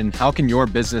attention, how can your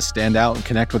business stand out and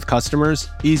connect with customers?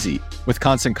 Easy, with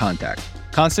Constant Contact.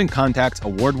 Constant Contact's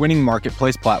award-winning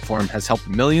marketplace platform has helped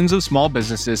millions of small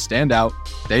businesses stand out,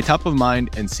 stay top of mind,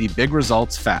 and see big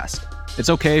results fast. It's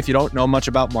okay if you don't know much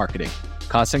about marketing.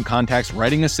 Constant Contact's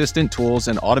writing assistant tools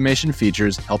and automation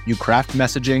features help you craft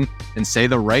messaging and say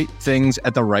the right things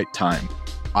at the right time.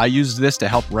 I use this to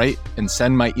help write and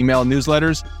send my email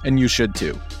newsletters, and you should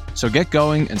too. So get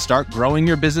going and start growing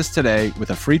your business today with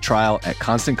a free trial at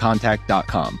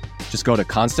ConstantContact.com. Just go to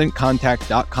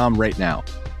ConstantContact.com right now.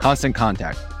 Constant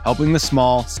Contact, helping the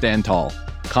small stand tall.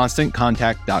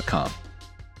 ConstantContact.com.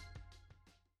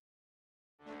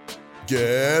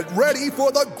 Get ready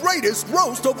for the greatest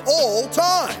roast of all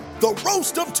time, the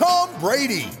Roast of Tom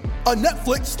Brady, a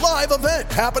Netflix live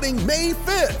event happening May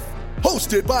 5th.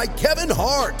 Hosted by Kevin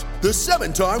Hart, the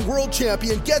 7-time world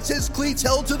champion gets his cleats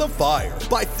held to the fire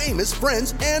by famous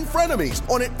friends and frenemies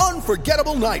on an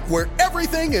unforgettable night where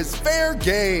everything is fair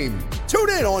game. Tune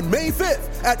in on May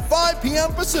 5th at 5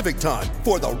 p.m. Pacific time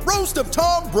for the Roast of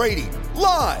Tom Brady,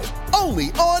 live only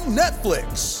on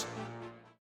Netflix.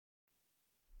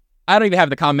 I don't even have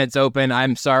the comments open.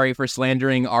 I'm sorry for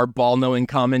slandering our ball-knowing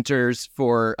commenters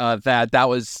for that. That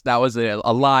was a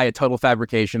lie, a total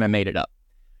fabrication. I made it up.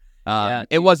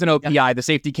 It wasn't OPI. Yeah. The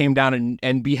safety came down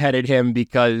and beheaded him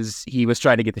because he was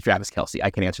trying to get to Travis Kelce.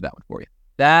 I can answer that one for you.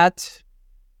 That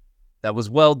was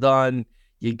well done.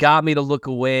 You got me to look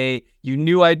away. You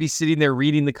knew I'd be sitting there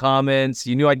reading the comments.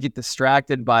 You knew I'd get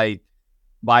distracted by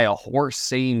a horse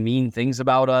saying mean things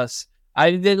about us.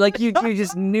 I did like you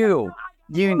just knew.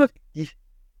 You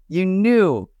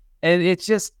knew. And it's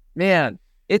just, man,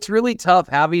 it's really tough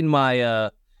having my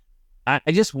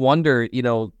I just wonder,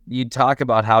 you talk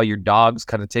about how your dogs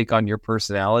kind of take on your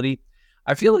personality.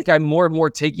 I feel like I'm more and more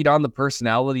taking on the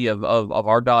personality of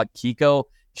our dog, Kiko.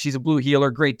 She's a blue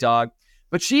heeler, great dog.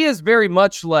 But she is very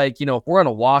much like, if we're on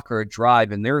a walk or a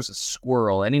drive and there's a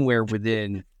squirrel anywhere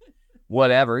within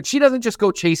whatever, and she doesn't just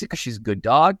go chase it because she's a good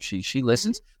dog. She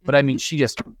listens. But I mean, she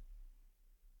just,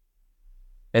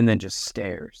 and then just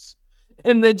stares.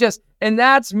 And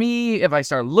that's me if I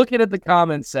start looking at the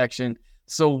comments section.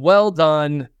 So well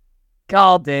done.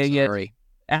 God dang it.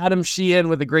 Adam Sheehan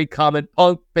with a great comment.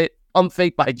 Pump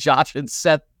fake by Josh and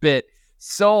Seth bit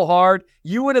so hard.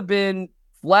 You would have been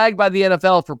flagged by the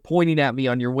NFL for pointing at me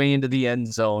on your way into the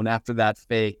end zone after that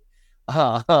fake.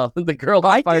 The girl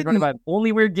I fired running by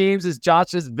Only Weird Games is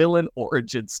Josh's villain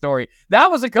origin story.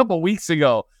 That was a couple weeks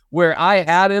ago where I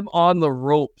had him on the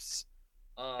ropes.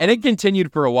 And it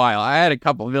continued for a while. I had a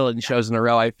couple villain shows in a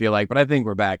row, I feel like, but I think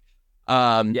we're back.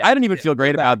 I didn't even feel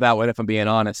great about that one, if I'm being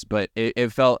honest, but I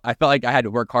felt like I had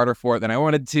to work harder for it than I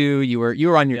wanted to. You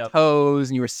were on your toes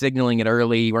and you were signaling it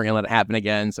early. You weren't going to let it happen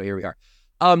again. So here we are.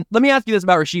 Let me ask you this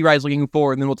about Rashee Rice looking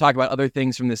forward, and then we'll talk about other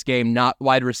things from this game, not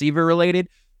wide receiver related.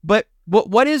 But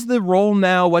what is the role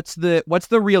now? What's the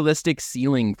realistic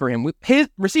ceiling for him? His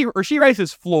receiver, Rashee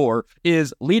Rice's floor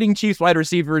is leading Chiefs wide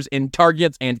receivers in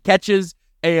targets and catches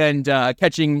and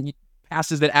catching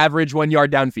passes that average 1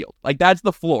 yard downfield. Like, that's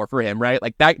the floor for him, right?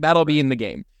 Like, that'll be in the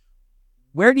game.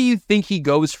 Where do you think he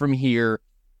goes from here,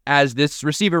 as this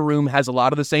receiver room has a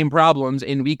lot of the same problems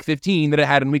in week 15 that it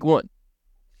had in week 1?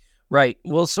 Right.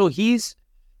 Well, so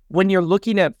when you're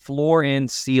looking at floor and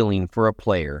ceiling for a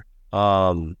player,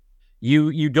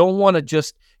 you don't want to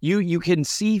just, you can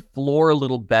see floor a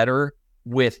little better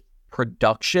with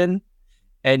production,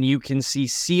 and you can see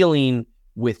ceiling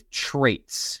with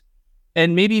traits.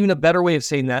 And maybe even a better way of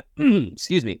saying that,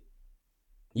 excuse me,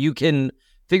 you can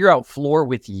figure out floor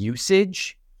with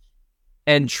usage,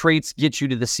 and traits get you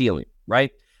to the ceiling,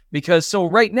 right? Because so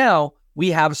right now we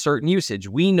have certain usage.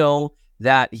 We know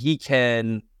that he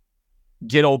can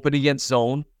get open against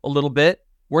zone a little bit.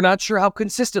 We're not sure how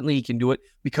consistently he can do it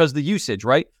because of the usage,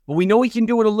 right? But we know he can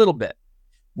do it a little bit.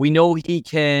 We know he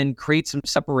can create some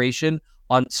separation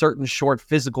on certain short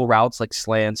physical routes like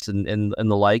slants and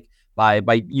the like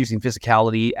by using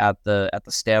physicality at the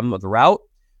stem of the route.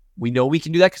 We know we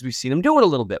can do that because we've seen him do it a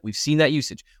little bit. We've seen that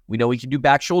usage. We know he can do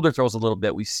back shoulder throws a little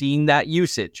bit. We've seen that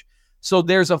usage. So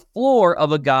there's a floor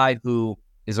of a guy who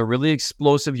is a really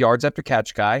explosive yards after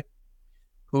catch guy,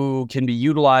 who can be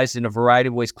utilized in a variety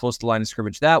of ways close to the line of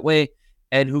scrimmage that way,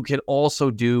 and who can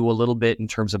also do a little bit in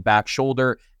terms of back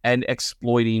shoulder and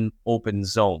exploiting open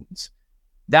zones.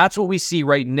 That's what we see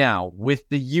right now with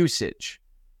the usage,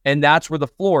 and that's where the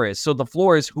floor is. So the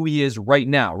floor is who he is right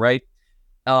now, right?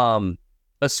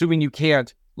 Assuming you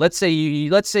can't, let's say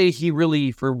he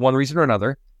really, for one reason or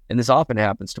another, and this often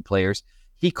happens to players,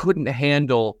 he couldn't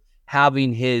handle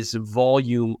having his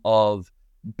volume of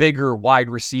bigger wide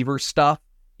receiver stuff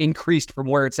increased from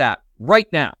where it's at right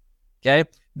now. Okay,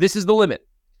 this is the limit.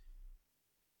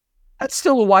 That's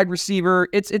still a wide receiver.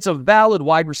 It's a valid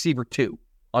wide receiver 2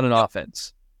 on an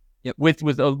offense. Yep.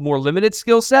 With a more limited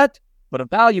skill set, but a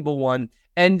valuable one.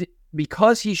 And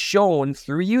because he's shown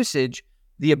through usage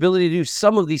the ability to do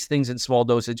some of these things in small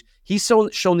dosage, he's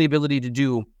shown the ability to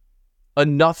do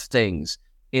enough things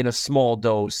in a small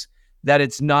dose that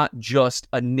it's not just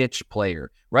a niche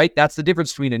player, right? That's the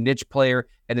difference between a niche player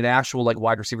and an actual like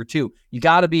wide receiver too. You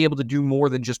got to be able to do more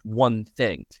than just one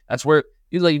thing. That's where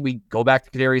we go back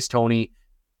to Kadarius Toney.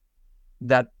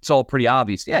 That's all pretty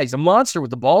obvious. Yeah, he's a monster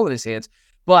with the ball in his hands,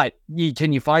 but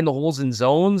can you find the holes in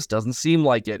zones? Doesn't seem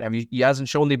like it. I mean, he hasn't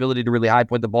shown the ability to really high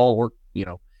point the ball or,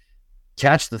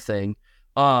 catch the thing.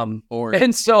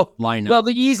 And so, line up. Well,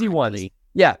 the easy ones.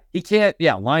 Yeah, he can't,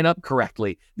 line up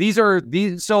correctly.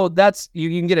 So that's, you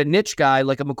can get a niche guy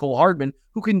like a McCole Hardman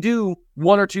who can do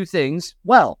one or two things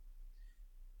well.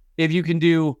 If you can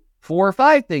do 4 or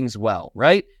 5 things well,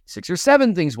 right? 6 or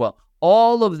 7 things well,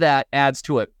 all of that adds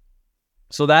to it.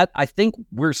 So that, I think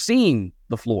we're seeing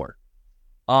the floor.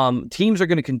 Teams are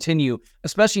going to continue,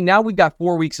 especially now we've got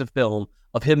 4 weeks of film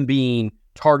of him being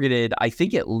targeted, I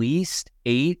think at least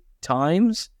 8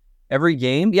 times every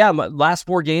game. Yeah, last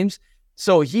 4 games.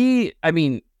 So he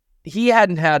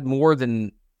hadn't had more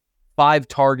than 5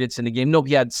 targets in a game. No,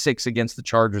 he had 6 against the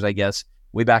Chargers, I guess,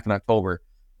 way back in October.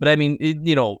 But I mean,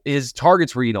 his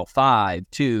targets were, 5,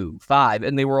 2, 5,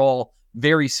 and they were all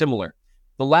very similar.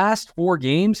 The last 4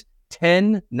 games,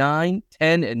 10, 9,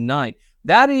 10, and 9.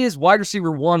 That is wide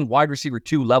receiver 1, wide receiver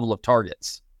 2 level of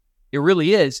targets. It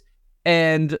really is.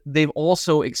 And they've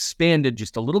also expanded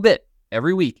just a little bit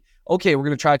every week. Okay, we're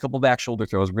going to try a couple back shoulder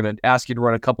throws. We're going to ask you to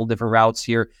run a couple different routes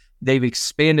here. They've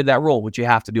expanded that role, which you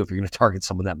have to do if you're going to target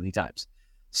someone that many times.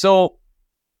 So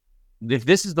if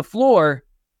this is the floor,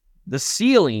 the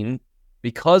ceiling,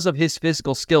 because of his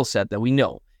physical skill set that we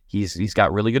know, he's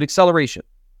got really good acceleration.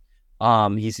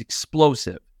 He's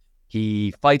explosive.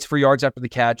 He fights for yards after the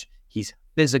catch. He's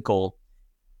physical.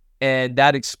 And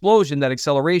that explosion, that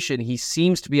acceleration, he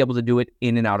seems to be able to do it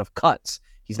in and out of cuts.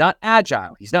 He's not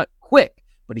agile. He's not quick,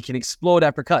 but he can explode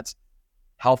after cuts.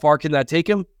 How far can that take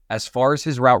him? As far as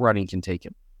his route running can take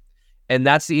him. And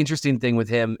that's the interesting thing with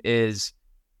him is,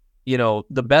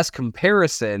 the best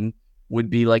comparison would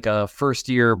be like a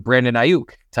first-year Brandon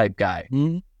Ayuk type guy.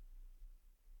 Mm-hmm.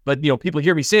 But, people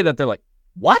hear me say that, they're like,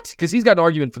 what? Because he's got an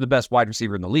argument for the best wide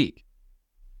receiver in the league.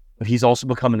 But he's also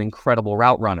become an incredible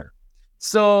route runner.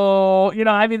 So,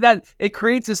 that it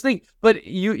creates this thing. But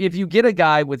if you get a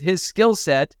guy with his skill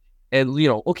set and,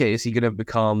 okay, is he going to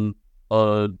become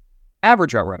an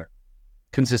average route runner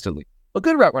consistently? A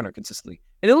good route runner consistently?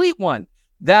 An elite one?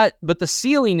 But the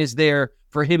ceiling is there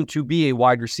for him to be a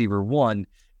wide receiver 1.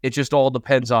 It just all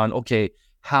depends on, okay,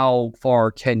 how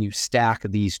far can you stack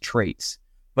these traits?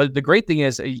 But the great thing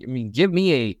is, give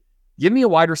me a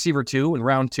wide receiver 2 in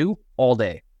round 2 all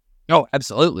day. Oh,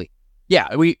 absolutely. Yeah,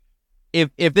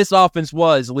 if this offense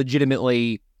was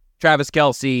legitimately Travis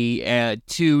Kelce and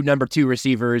 2 number 2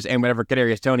 receivers and whatever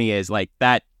Kadarius Toney is, like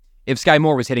that, if Skyy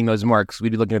Moore was hitting those marks,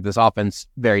 we'd be looking at this offense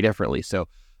very differently. So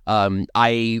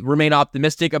I remain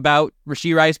optimistic about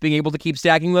Rashee Rice being able to keep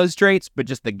stacking those traits, but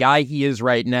just the guy he is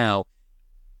right now,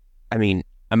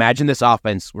 imagine this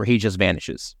offense where he just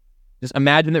vanishes. Just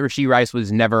imagine that Rashee Rice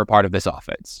was never a part of this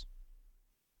offense.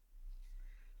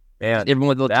 Man,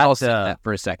 everyone would tell us that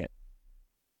for a second.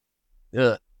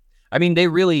 His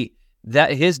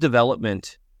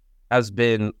development has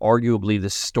been arguably the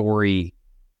story.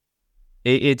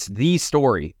 It's the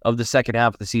story of the second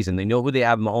half of the season. They know who they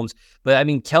have in Mahomes. But,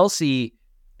 Kelce,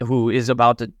 who is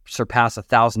about to surpass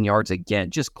 1,000 yards again,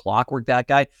 just clockwork that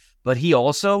guy. But he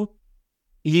also,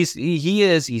 he's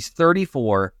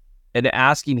 34, and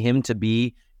asking him to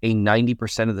be a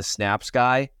 90% of the snaps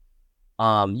guy,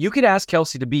 you could ask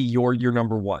Kelce to be your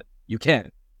number 1. You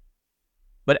can.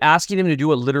 But asking him to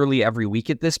do it literally every week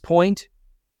at this point,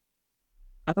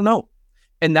 I don't know.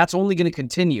 And that's only going to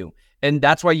continue. And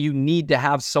that's why you need to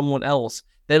have someone else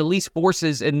that at least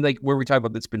forces, and like where we talk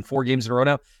about, it's been 4 games in a row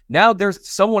now. Now there's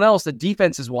someone else that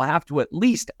defenses will have to at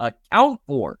least account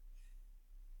for.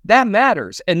 That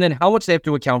matters. And then how much they have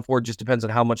to account for just depends on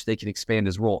how much they can expand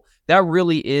his role. That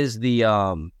really is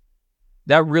going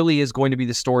to be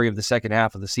the story of the second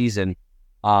half of the season,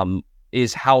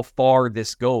 is how far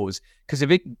this goes. Because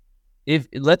if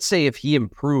let's say if he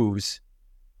improves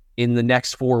in the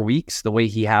next 4 weeks the way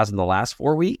he has in the last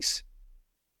 4 weeks,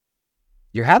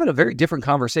 you're having a very different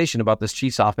conversation about this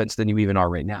Chiefs offense than you even are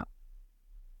right now.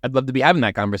 I'd love to be having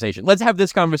that conversation. Let's have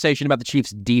this conversation about the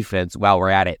Chiefs defense while we're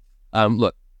at it.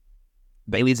 Look,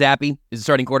 Bailey Zappi is the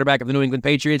starting quarterback of the New England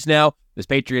Patriots now. This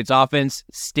Patriots offense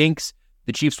stinks.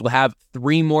 The Chiefs will have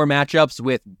 3 more matchups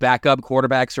with backup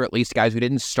quarterbacks, or at least guys who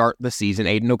didn't start the season.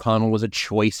 Aiden O'Connell was a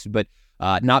choice, but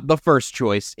not the first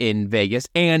choice in Vegas.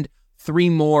 And 3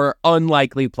 more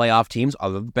unlikely playoff teams,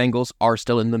 other than the Bengals, are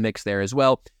still in the mix there as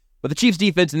well. But the Chiefs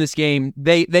defense in this game,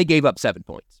 they gave up 7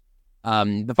 points.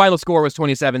 The final score was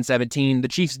 27-17. The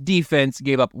Chiefs' defense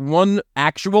gave up one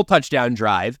actual touchdown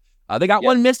drive. They got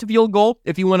one missed field goal.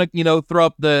 If you want to, throw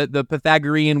up the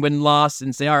Pythagorean win-loss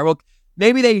and say, all right, well,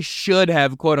 maybe they should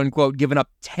have, quote-unquote, given up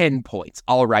 10 points.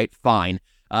 All right, fine.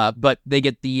 But they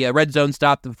get the red zone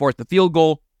stop to force the field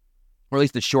goal, or at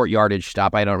least the short yardage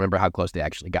stop. I don't remember how close they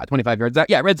actually got. 25 yards out.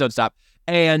 Yeah, red zone stop.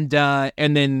 And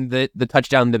then the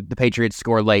touchdown the Patriots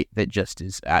score late that just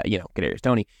is, Kadarius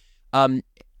Toney.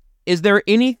 Is there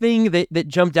anything that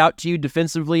jumped out to you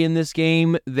defensively in this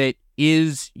game that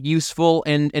is useful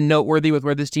and noteworthy with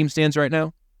where this team stands right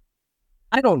now?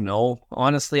 I don't know.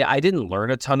 Honestly, I didn't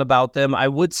learn a ton about them. I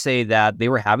would say that they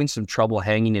were having some trouble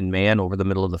hanging in man over the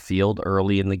middle of the field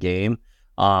early in the game.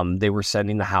 They were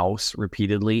sending the house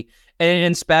repeatedly.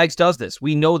 And Spags does this.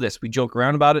 We know this. We joke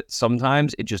around about it.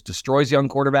 Sometimes it just destroys young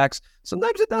quarterbacks.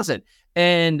 Sometimes it doesn't.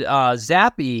 And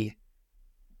Zappe,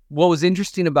 what was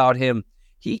interesting about him,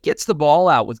 he gets the ball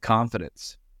out with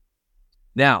confidence.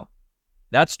 Now,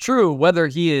 that's true whether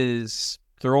he is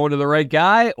throwing to the right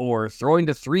guy or throwing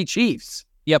to three Chiefs.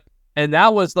 Yep. And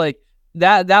that was like,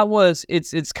 that was,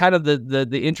 it's kind of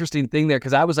the interesting thing there,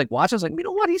 because I was like, watching, I was like, you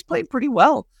know what? He's played pretty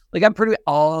well. Like, that's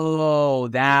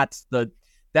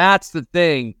the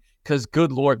thing. Because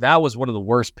good Lord, that was one of the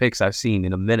worst picks I've seen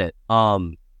in a minute.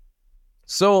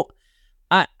 So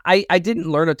I didn't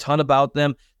learn a ton about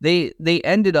them. They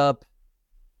ended up,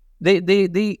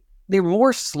 they were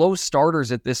more slow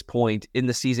starters at this point in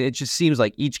the season. It just seems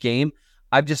like each game,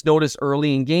 I've just noticed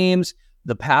early in games,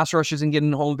 the pass rush isn't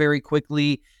getting home very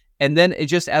quickly. And then it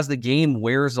just, as the game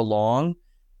wears along,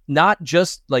 not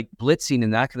just like blitzing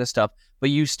and that kind of stuff, but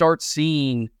I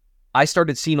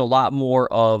started seeing a lot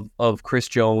more of Chris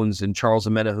Jones and Charles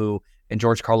Omenihu and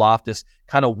George Karlaftis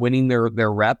kind of winning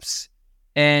their reps.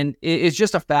 And it's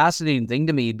just a fascinating thing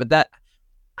to me. But that,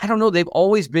 I don't know, they've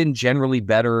always been generally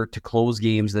better to close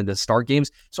games than to start games.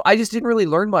 So I just didn't really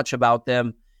learn much about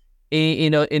them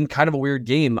in kind of a weird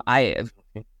game.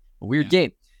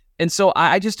 Game. And so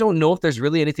I just don't know if there's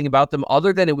really anything about them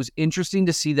other than it was interesting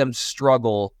to see them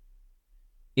struggle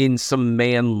in some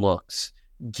man looks,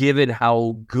 given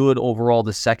how good overall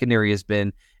the secondary has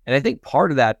been. And I think part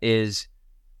of that is,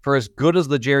 for as good as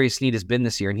L'Jarius Sneed has been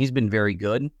this year, and he's been very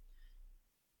good,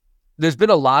 there's been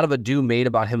a lot of ado made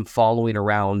about him following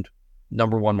around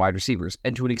number one wide receivers.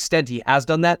 And to an extent, he has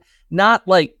done that. Not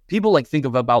like people think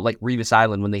about like Revis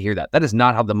Island when they hear that. That is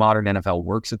not how the modern NFL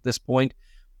works at this point.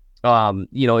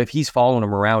 If he's following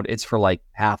him around, it's for like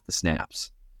half the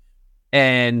snaps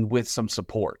and with some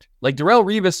support. Like Darrelle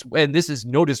Revis, and this is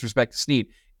no disrespect to Sneed,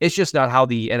 it's just not how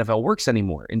the NFL works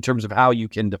anymore in terms of how you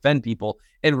can defend people.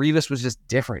 And Revis was just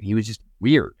different. He was just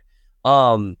weird.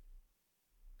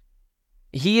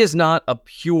 He is not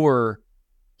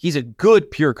he's a good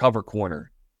pure cover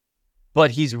corner, but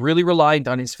he's really reliant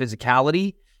on his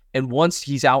physicality. And once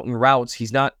he's out in routes,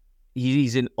 he's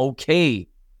an okay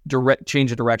direct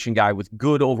change of direction guy with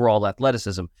good overall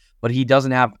athleticism, but he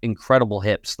doesn't have incredible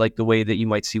hips like the way that you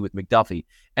might see with McDuffie.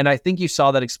 And I think you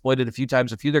saw that exploited a few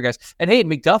times, a few other guys. And hey,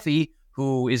 McDuffie,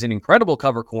 who is an incredible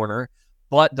cover corner,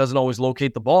 but doesn't always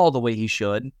locate the ball the way he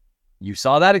should, you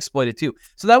saw that exploited too.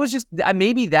 So that was just,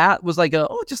 maybe that was like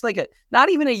not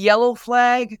even a yellow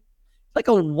flag, like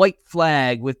a white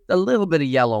flag with a little bit of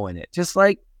yellow in it. Just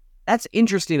like, that's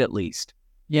interesting at least.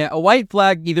 Yeah, a white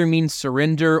flag either means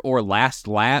surrender or last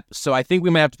lap, so I think we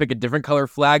might have to pick a different color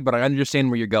flag, but I understand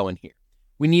where you're going here.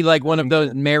 We need like one of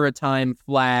those maritime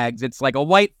flags. It's like a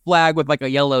white flag with like a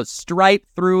yellow stripe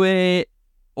through it,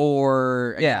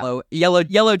 or a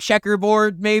yellow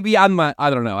checkerboard maybe. I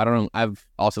don't know. I've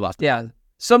also lost it. Yeah,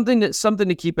 something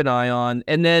to keep an eye on.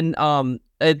 And then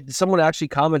someone actually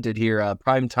commented here,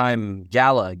 primetime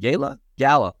gala.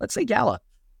 Let's say gala.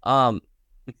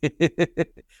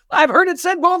 I've heard it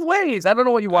said both ways. I don't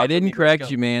know what you want. I didn't correct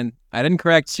you, man. I didn't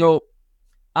correct you. So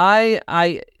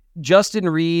I Justin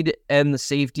Reed and the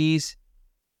safeties,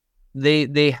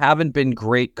 they haven't been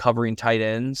great covering tight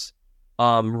ends.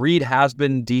 Reed has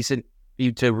been decent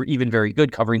to even very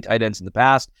good covering tight ends in the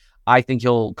past. I think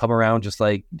he'll come around just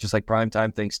like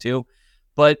primetime thinks too.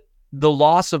 But the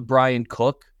loss of Brian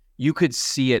Cook, you could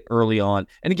see it early on.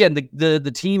 And again,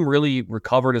 the team really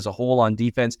recovered as a whole on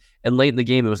defense. And late in the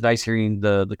game, it was nice hearing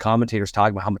the commentators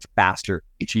talking about how much faster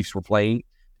the Chiefs were playing,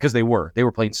 because they were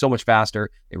playing so much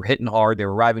faster. They were hitting hard. They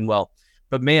were arriving well.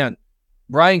 But man,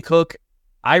 Brian Cook,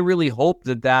 I really hope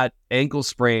that ankle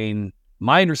sprain,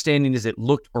 my understanding is it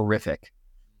looked horrific.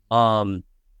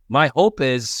 My hope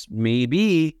is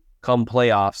maybe come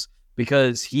playoffs,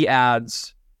 because he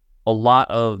adds a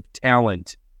lot of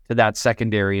talent to that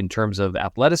secondary in terms of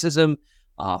athleticism,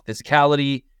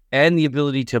 physicality, and the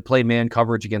ability to play man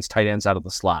coverage against tight ends out of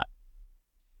the slot.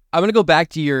 I'm going to go back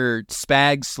to your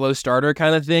Spags slow starter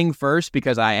kind of thing first,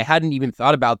 because I hadn't even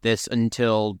thought about this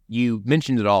until you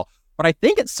mentioned it all. But I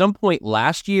think at some point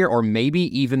last year, or maybe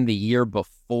even the year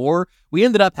before, we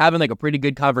ended up having like a pretty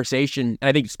good conversation. And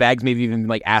I think Spags maybe even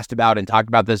like asked about and talked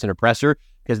about this in a presser,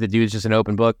 because the dude's just an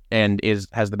open book and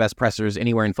has the best pressers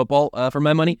anywhere in football for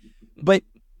my money. But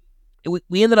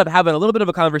we ended up having a little bit of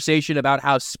a conversation about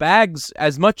how Spags,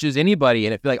 as much as anybody,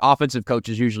 and I feel like offensive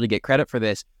coaches usually get credit for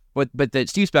this, but that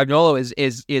Steve Spagnuolo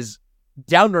is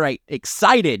downright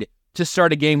excited to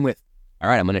start a game with, all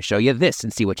right, I'm going to show you this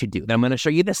and see what you do. Then I'm going to show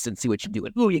you this and see what you do.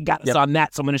 And, ooh, you got us on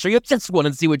that, so I'm going to show you this one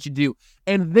and see what you do.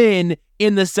 And then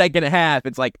in the second half,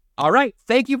 it's like, all right,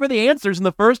 thank you for the answers in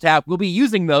the first half. We'll be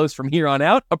using those from here on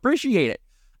out. Appreciate it.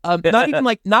 Not even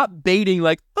like, not baiting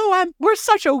like, oh, we're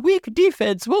such a weak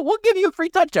defense. We'll give you a free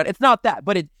touchdown. It's not that,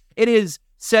 but it is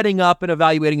setting up and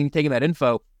evaluating and taking that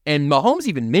info. And Mahomes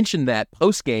even mentioned that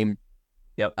post-game.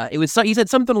 Yep. He said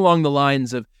something along the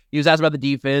lines of, he was asked about the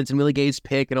defense and Willie Gay's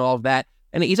pick and all of that.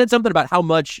 And he said something about how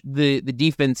much the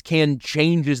defense can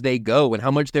change as they go and how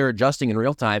much they're adjusting in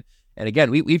real time. And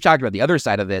again, we've talked about the other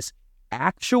side of this.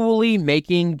 Actually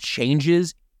making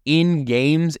changes in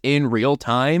games in real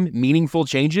time, meaningful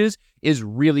changes, is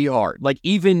really hard. Like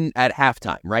even at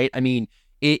halftime, right? I mean,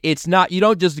 it's not, you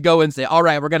don't just go and say, all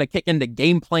right, we're going to kick into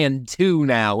game plan 2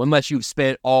 now, unless you've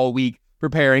spent all week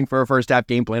preparing for a first half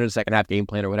game plan or a second half game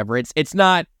plan or whatever. It's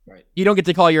not, right. You don't get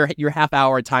to call your half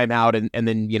hour timeout and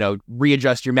then,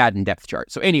 readjust your Madden depth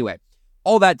chart. So anyway,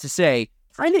 all that to say,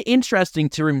 kind of interesting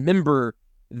to remember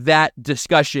that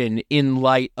discussion in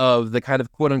light of the kind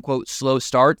of quote unquote slow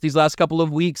start these last couple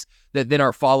of weeks that then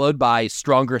are followed by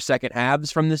stronger second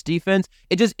halves from this defense.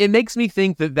 It makes me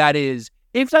think that is,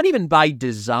 if not even by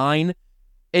design,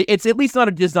 it's at least not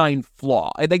a design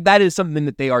flaw. I think that is something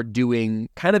that they are doing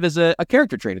kind of as a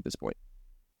character trait at this point.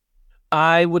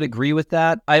 I would agree with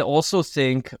that. I also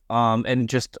think, and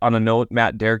just on a note,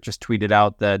 Matt Derrick just tweeted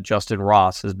out that Justin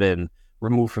Ross has been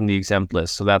removed from the exempt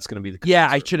list, so that's going to be the concern. Yeah,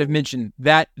 I should have mentioned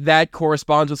that. That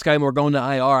corresponds with Skyy Moore going to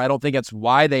IR. I don't think that's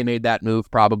why they made that move,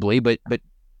 probably, but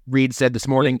Reed said this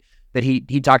morning that he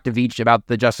talked to Veach about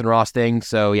the Justin Ross thing.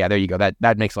 So yeah, there you go.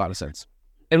 That makes a lot of sense.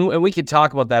 And we could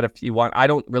talk about that if you want. I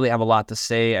don't really have a lot to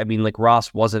say. I mean, like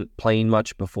Ross wasn't playing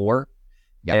much before,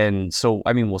 and so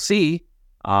I mean we'll see.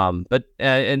 But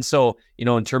in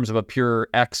terms of a pure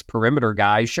X perimeter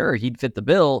guy, sure, he'd fit the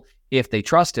bill if they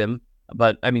trust him.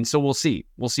 But I mean, so we'll see.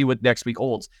 We'll see what next week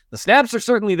holds. The snaps are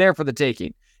certainly there for the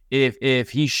taking if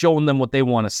he's showing them what they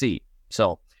want to see.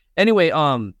 So anyway,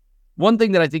 one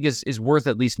thing that I think is worth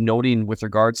at least noting with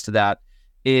regards to that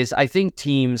is I think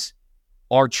teams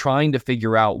are trying to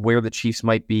figure out where the Chiefs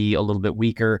might be a little bit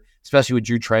weaker, especially with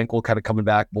Drew Tranquill kind of coming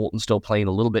back, Bolton still playing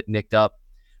a little bit nicked up.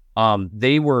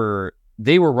 They were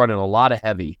running a lot of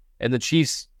heavy, and the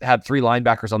Chiefs had 3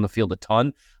 linebackers on the field a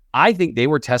ton. I think they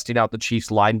were testing out the Chiefs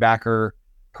linebacker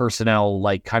personnel,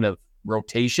 like kind of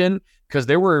rotation, because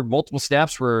there were multiple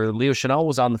snaps where Leo Chenal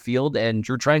was on the field and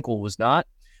Drew Tranquill was not,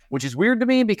 which is weird to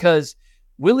me because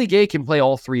Willie Gay can play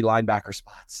all 3 linebacker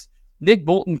spots. Nick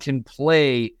Bolton can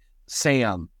play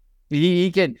Sam.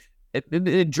 He can.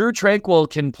 Drew Tranquill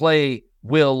can play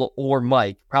Will or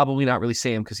Mike. Probably not really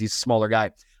Sam because he's a smaller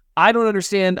guy. I don't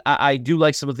understand. I do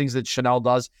like some of the things that Chenal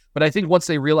does, but I think once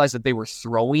they realized that they were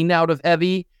throwing out of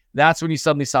heavy, that's when you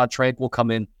suddenly saw Tranquill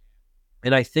come in.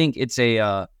 And I think it's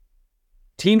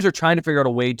teams are trying to figure out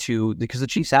a way to, because the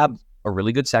Chiefs have a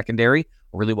really good secondary,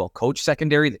 a really well-coached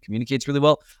secondary that communicates really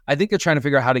well. I think they're trying to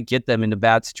figure out how to get them into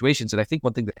bad situations. And I think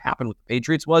one thing that happened with the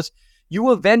Patriots was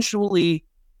you eventually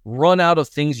run out of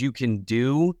things you can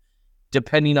do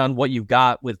depending on what you've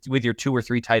got with your 2 or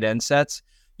 3 tight end sets.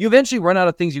 You eventually run out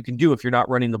of things you can do if you're not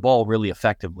running the ball really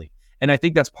effectively. And I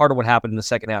think that's part of what happened in the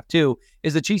second half too,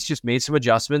 is the Chiefs just made some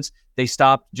adjustments. They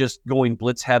stopped just going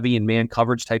blitz heavy and man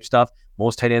coverage type stuff.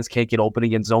 Most tight ends can't get open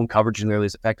against zone coverage nearly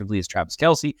as effectively as Travis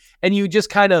Kelce. And you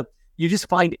just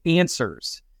find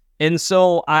answers. And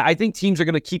so I think teams are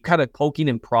going to keep kind of poking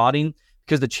and prodding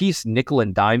because the Chiefs nickel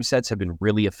and dime sets have been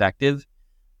really effective.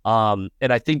 And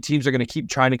I think teams are going to keep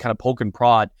trying to kind of poke and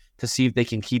prod to see if they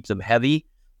can keep them heavy.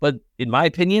 But in my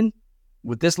opinion,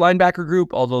 with this linebacker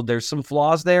group, although there's some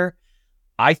flaws there,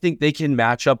 I think they can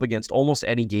match up against almost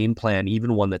any game plan,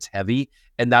 even one that's heavy,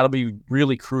 and that'll be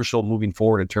really crucial moving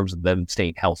forward in terms of them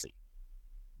staying healthy.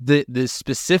 The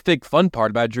specific fun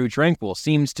part about Drew Tranquill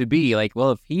seems to be like,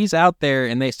 well, if he's out there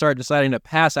and they start deciding to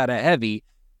pass out of heavy,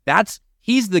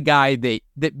 he's the guy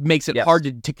that makes it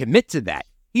hard to commit to that.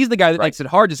 He's the guy that makes it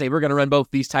hard to say, we're going to run both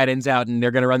these tight ends out and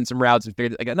they're going to run some routes and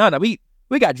figure it out. No, we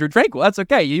we got Drew Tranquil. That's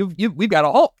okay. We've got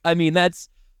a Hulk. I mean, that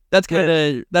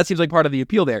seems like part of the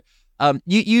appeal there.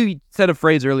 You said a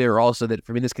phrase earlier also that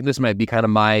for me this might be kind of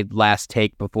my last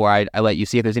take before I let you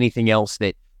see if there's anything else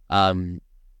that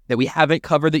we haven't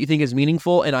covered that you think is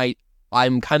meaningful, and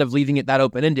I'm kind of leaving it that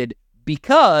open ended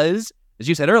because, as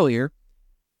you said earlier,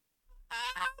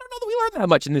 I don't know that we learned that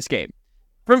much in this game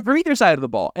from either side of the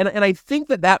ball, and I think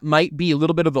that might be a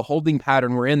little bit of the holding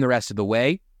pattern we're in the rest of the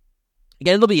way.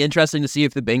 Again, it'll be interesting to see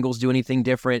if the Bengals do anything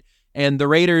different, and the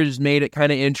Raiders made it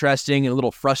kind of interesting and a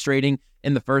little frustrating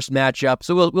in the first matchup.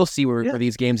 So we'll see where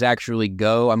these games actually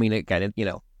go. I mean, again,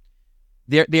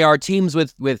 they are teams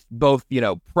with both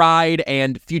pride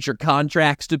and future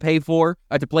contracts to play for,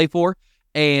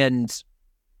 and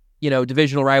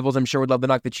divisional rivals. I'm sure would love to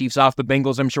knock the Chiefs off. The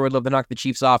Bengals, I'm sure would love to knock the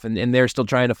Chiefs off, and they're still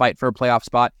trying to fight for a playoff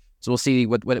spot. So we'll see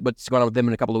what's going on with them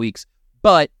in a couple of weeks.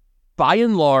 But by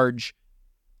and large,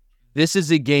 this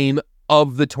is a game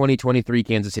of the 2023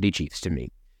 Kansas City Chiefs to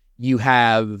me. You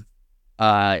have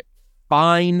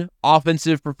fine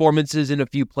offensive performances in a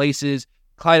few places.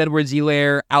 Clyde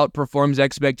Edwards-Helaire outperforms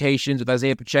expectations with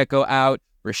Isaiah Pacheco out.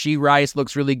 Rashee Rice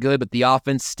looks really good, but the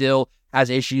offense still has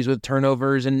issues with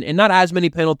turnovers and not as many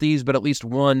penalties, but at least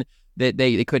one that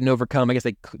they couldn't overcome. I guess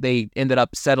they ended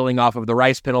up settling off of the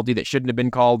Rice penalty that shouldn't have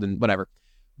been called and whatever.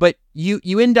 But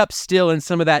you end up still in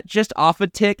some of that just off a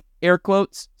tick, air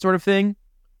quotes, sort of thing.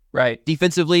 Right.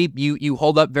 Defensively, you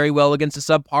hold up very well against a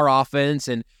subpar offense,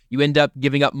 and you end up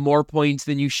giving up more points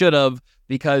than you should have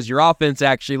because your offense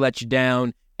actually let you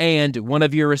down, and one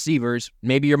of your receivers,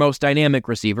 maybe your most dynamic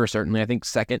receiver, certainly I think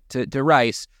second to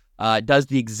Rice, does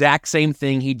the exact same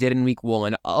thing he did in week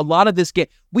 1. A lot of this game,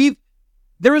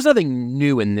 there was nothing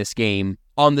new in this game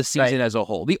on the season as a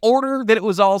whole. The order that it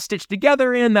was all stitched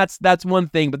together in, that's one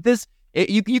thing, but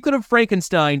you could have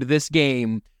Frankensteined this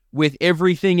game with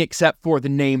everything except for the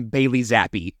name Bailey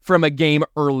Zappi from a game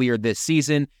earlier this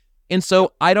season. And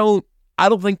so I don't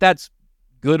think that's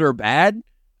good or bad.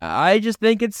 I just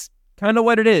think it's kind of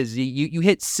what it is. You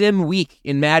hit sim week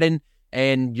in Madden,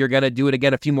 and you're going to do it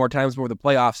again a few more times before the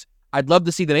playoffs. I'd love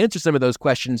to see them answer some of those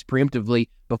questions preemptively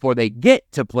before they get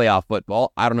to playoff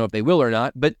football. I don't know if they will or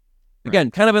not, but again,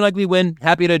 kind of an ugly win.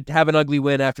 Happy to have an ugly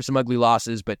win after some ugly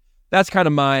losses, but that's kind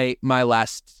of my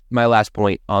last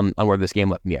point on where this game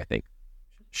left me, I think.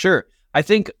 Sure. I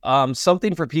think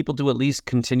something for people to at least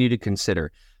continue to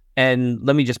consider. And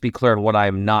let me just be clear on what I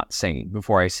am not saying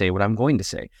before I say what I'm going to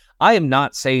say. I am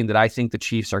not saying that I think the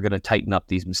Chiefs are going to tighten up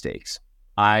these mistakes.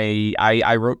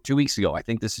 I wrote 2 weeks ago, I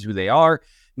think this is who they are.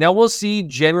 Now we'll see.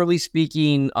 Generally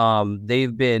speaking,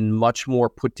 they've been much more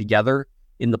put together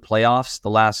in the playoffs the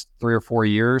last 3 or 4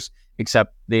 years,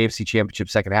 except the AFC Championship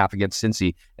second half against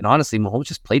Cincy. And honestly, Mahomes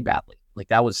just played badly. It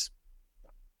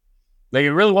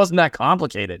really wasn't that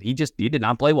complicated. He did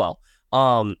not play well.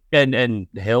 And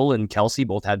Hill and Kelsey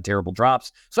both had terrible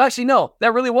drops. So actually, no,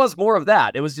 that really was more of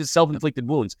that. It was just self-inflicted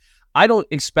wounds. I don't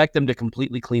expect them to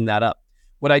completely clean that up.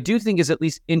 What I do think is at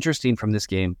least interesting from this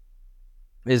game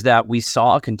is that we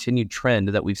saw a continued trend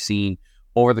that we've seen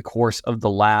over the course of the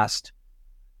last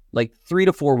 3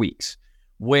 to 4 weeks,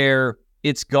 where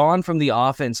it's gone from the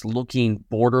offense looking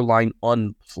borderline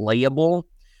unplayable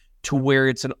to where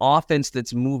it's an offense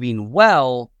that's moving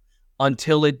well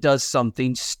until it does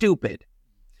something stupid.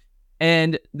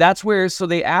 And that's where, so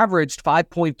they averaged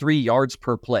 5.3 yards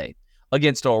per play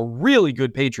against a really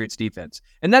good Patriots defense.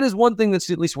 And that is one thing that's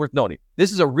at least worth noting.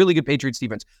 This is a really good Patriots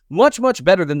defense. Much, much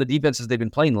better than the defenses they've been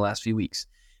playing the last few weeks.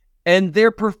 And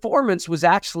their performance was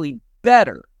actually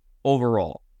better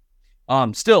overall.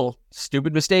 Still,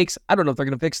 stupid mistakes. I don't know if they're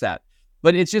going to fix that.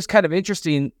 But it's just kind of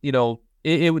interesting,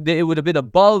 it would have been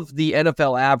above the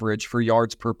NFL average for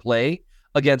yards per play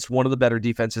against one of the better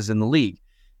defenses in the league.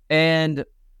 And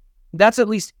that's at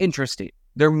least interesting.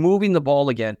 They're moving the ball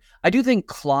again. I do think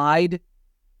Clyde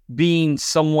being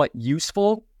somewhat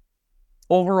useful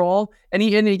overall, and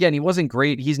again, he wasn't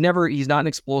great. He's not an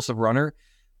explosive runner,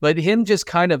 but him just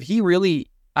kind of,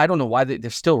 I don't know why they're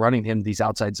still running him these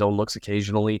outside zone looks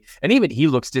occasionally. And even he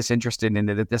looks disinterested in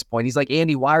it at this point. He's like,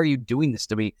 Andy, why are you doing this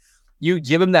to me? You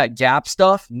give him that gap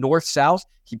stuff, north-south,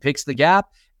 he picks the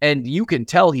gap, and you can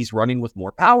tell he's running with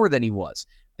more power than he was.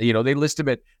 They list him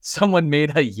at, someone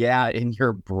made a "yeah in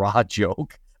your bra"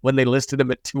 joke when they listed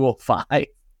him at 205,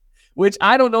 which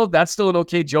I don't know if that's still an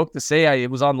okay joke to say.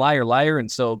 It was on Liar Liar,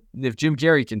 and so if Jim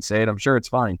Carrey can say it, I'm sure it's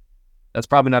fine. That's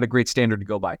probably not a great standard to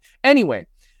go by. Anyway,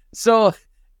 so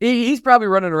he's probably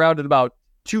running around at about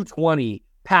 220,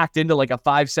 packed into like a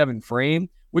 5'7" frame,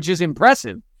 which is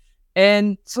impressive.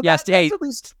 And so yes, hey, at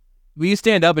least, will you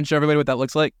stand up and show everybody what that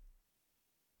looks like?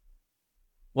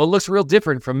 Well, it looks real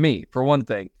different from me, for one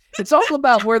thing. It's all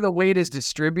about where the weight is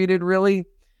distributed, really.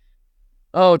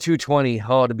 Oh, 220.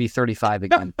 Oh, to be 35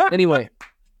 again. Anyway.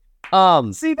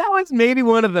 See, that was maybe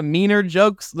one of the meaner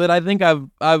jokes that I think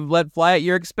I've let fly at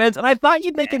your expense, and I thought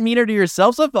you'd make it meaner to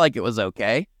yourself, so I felt like it was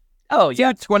okay. Oh,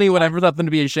 yeah. 220, whatever, nothing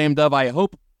to be ashamed of, I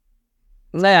hope.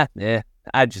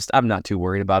 I'm not too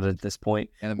worried about it at this point.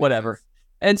 Whatever.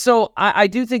 And so I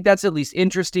do think that's at least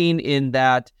interesting in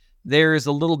that there's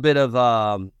a little bit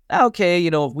of, okay,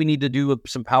 if we need to do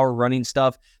some power running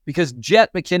stuff, because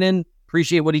Jet McKinnon,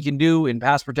 appreciate what he can do in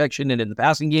pass protection and in the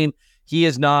passing game. He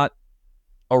is not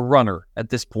a runner at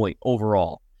this point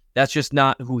overall. That's just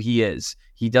not who he is.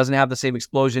 He doesn't have the same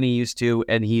explosion he used to,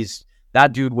 and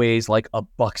that dude weighs like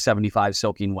 $175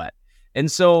 soaking wet. And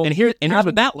here's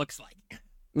what that looks like.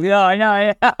 Yeah, I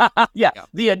know. Yeah,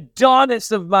 the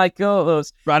Adonis of my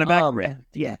co-host. Brought it back.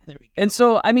 Yeah, there we go. And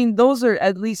so, I mean, those are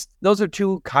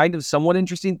two kind of somewhat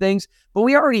interesting things, but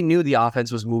we already knew the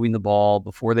offense was moving the ball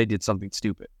before they did something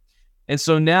stupid. And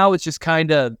so now it's just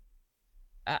kind of,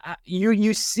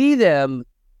 you see them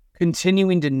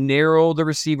continuing to narrow the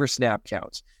receiver snap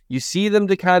counts. You see them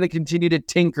to kind of continue to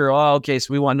tinker. Oh, okay,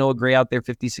 so we want Noah Gray out there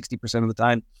 50, 60% of the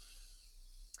time.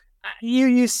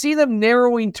 You see them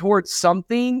narrowing towards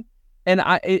something, and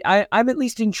I'm at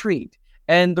least intrigued.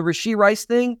 And the Rashee Rice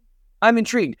thing, I'm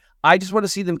intrigued. I just want to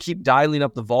see them keep dialing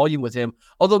up the volume with him.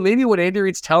 Although maybe what Andy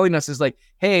Reid's telling us is like,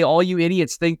 hey, all you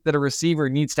idiots think that a receiver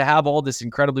needs to have all this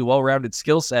incredibly well-rounded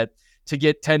skill set to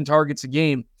get 10 targets a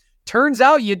game. Turns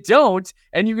out you don't,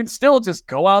 and you can still just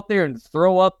go out there and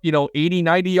throw up, 80,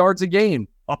 90 yards a game,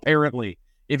 apparently,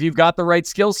 if you've got the right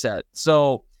skill set.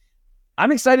 So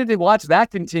I'm excited to watch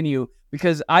that continue,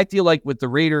 because I feel like with the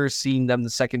Raiders, seeing them the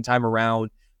second time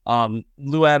around, Lou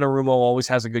Anarumo always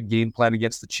has a good game plan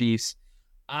against the Chiefs.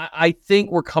 I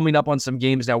think we're coming up on some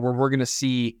games now where we're going to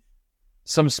see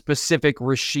some specific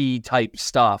Rashee type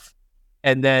stuff.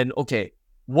 And then, okay,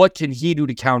 what can he do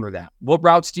to counter that? What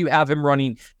routes do you have him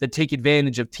running that take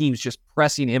advantage of teams just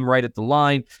pressing him right at the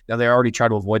line? Now, they already try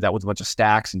to avoid that with a bunch of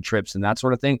stacks and trips and that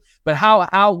sort of thing. But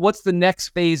what's the next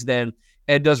phase then?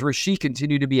 And does Rashee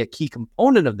continue to be a key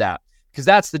component of that? Because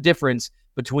that's the difference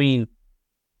between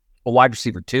a wide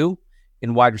receiver 2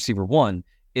 and wide receiver 1,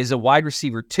 is a wide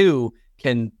receiver 2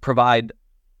 can provide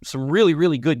some really,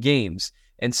 really good games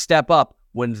and step up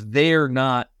when they're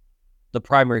not the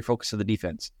primary focus of the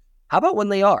defense. How about when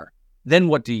they are? Then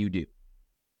what do you do?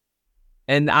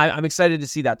 And I'm excited to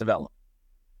see that develop.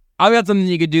 I've got something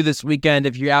you could do this weekend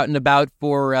if you're out and about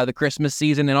for the Christmas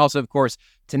season, and also, of course,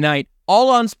 tonight,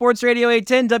 all on Sports Radio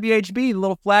 810 WHB,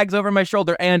 little flags over my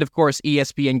shoulder, and, of course,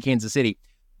 ESPN Kansas City.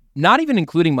 Not even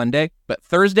including Monday, but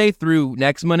Thursday through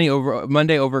next Monday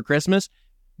over Christmas,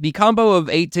 the combo of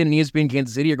 810 and ESPN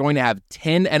Kansas City are going to have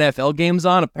 10 NFL games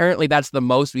on. Apparently, that's the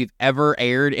most we've ever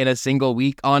aired in a single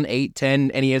week on 810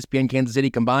 and ESPN Kansas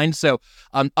City combined. So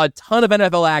a ton of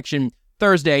NFL action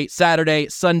Thursday, Saturday,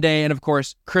 Sunday, and of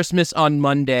course, Christmas on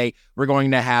Monday. We're going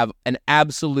to have an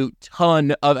absolute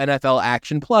ton of NFL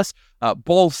action, plus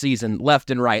bowl season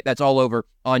left and right. That's all over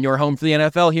on your home for the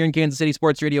NFL here in Kansas City,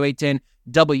 Sports Radio 810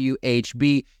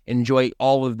 WHB. Enjoy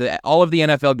all of the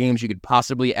NFL games you could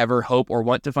possibly ever hope or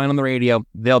want to find on the radio.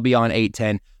 They'll be on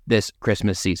 810 this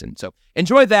Christmas season. So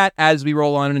enjoy that as we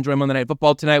roll on and enjoy Monday Night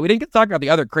Football tonight. We didn't get to talk about the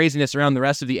other craziness around the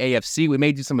rest of the AFC. We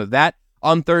may do some of that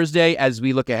on Thursday as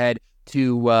we look ahead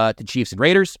to Chiefs and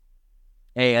Raiders,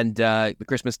 and the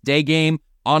Christmas Day game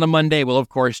on a Monday. We'll, of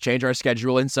course, change our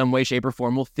schedule in some way, shape, or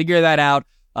form. We'll figure that out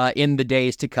in the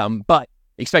days to come, but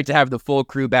expect to have the full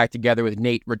crew back together with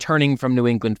Nate returning from New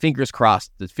England. Fingers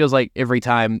crossed. It feels like every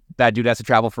time that dude has to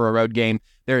travel for a road game,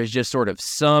 there is just sort of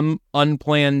some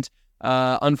unplanned,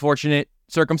 unfortunate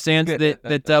circumstance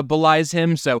that belies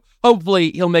him. So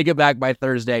hopefully he'll make it back by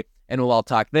Thursday, and we'll all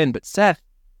talk then. But Seth,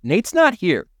 Nate's not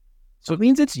here. So it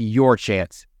means it's your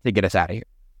chance to get us out of here.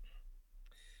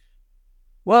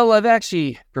 Well, I've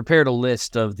actually prepared a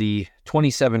list of the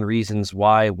 27 reasons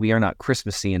why we are not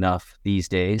Christmassy enough these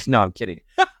days. No, I'm kidding.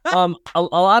 A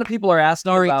lot of people are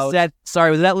asking about...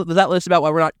 Sorry, was that list about why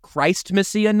we're not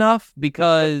Christmassy enough?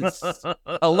 Because,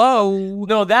 hello?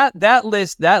 No, that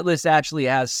list actually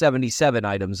has 77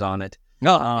 items on it.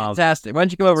 Oh, fantastic. Why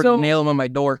don't you come over and nail them on my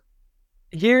door?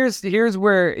 Here's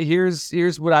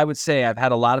what I would say. I've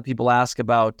had a lot of people ask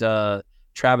about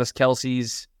Travis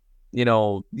Kelce's,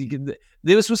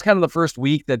 this was kind of the first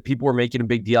week that people were making a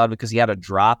big deal out of it because he had a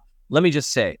drop. Let me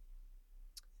just say,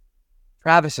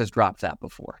 Travis has dropped that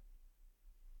before.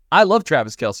 I love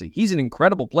Travis Kelce. He's an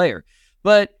incredible player,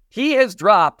 but he has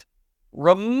dropped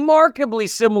remarkably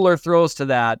similar throws to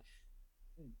that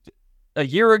a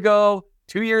year ago,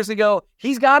 2 years ago.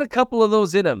 He's got a couple of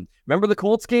those in him. Remember the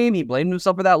Colts game? He blamed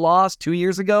himself for that loss 2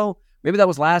 years ago. Maybe that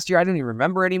was last year. I don't even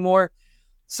remember anymore.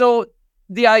 So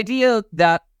the idea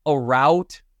that a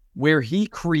route where he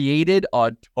created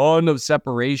a ton of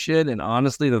separation, and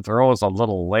honestly, the throw was a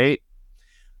little late,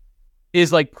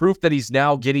 is like proof that he's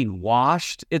now getting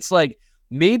washed. It's like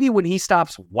maybe when he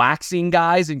stops waxing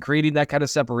guys and creating that kind of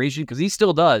separation, because he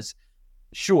still does,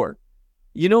 sure.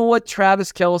 You know what,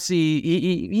 Travis Kelce,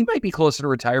 he might be closer to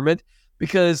retirement,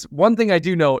 because one thing I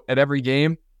do note at every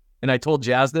game, and I told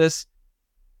Jazz this,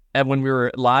 and when we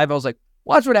were live, I was like,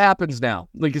 watch what happens now.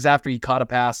 Like, because after he caught a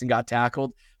pass and got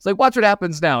tackled, it's like, watch what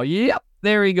happens now. Yep,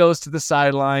 there he goes to the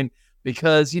sideline,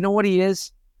 because you know what he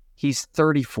is? He's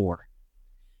 34.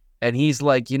 And he's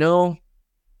like,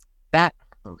 that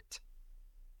hurt.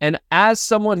 And as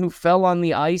someone who fell on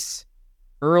the ice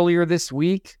earlier this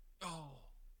week,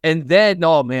 and then,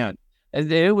 oh man,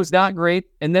 and it was not great.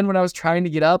 And then when I was trying to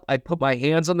get up, I put my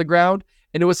hands on the ground,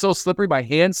 and it was so slippery, my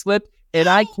hand slipped, and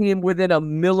I came within a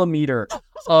millimeter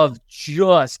of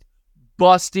just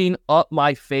busting up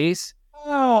my face.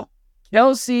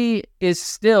 Kelce is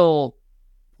still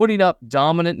putting up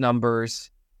dominant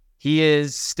numbers. He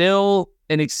is still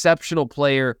an exceptional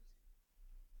player.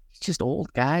 He's just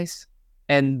old, guys.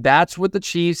 And that's what the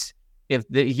Chiefs,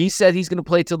 he said he's going to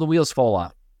play till the wheels fall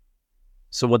off.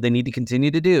 So what they need to continue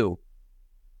to do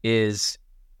is,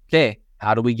 okay,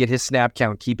 how do we get his snap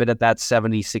count, keep it at that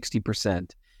 70,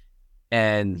 60%?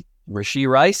 And Rashee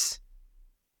Rice,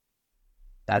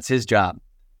 that's his job.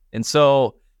 And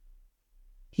so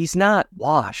he's not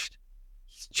washed.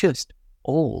 He's just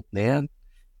old, man.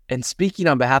 And speaking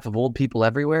on behalf of old people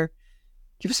everywhere,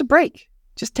 give us a break.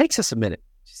 Just takes us a minute.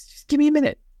 Just give me a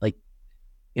minute. Like,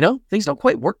 things don't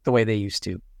quite work the way they used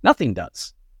to. Nothing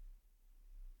does.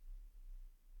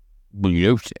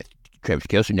 Well, Travis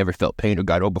Kelce never felt pain or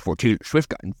got old before Taylor Swift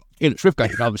got involved. Taylor Swift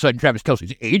got involved, all of a sudden Travis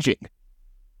Kelce's aging.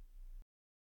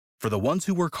 For the ones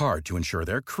who work hard to ensure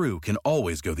their crew can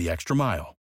always go the extra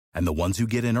mile, and the ones who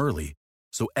get in early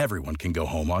so everyone can go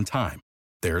home on time,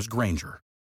 there's Grainger,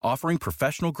 offering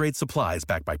professional-grade supplies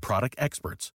backed by product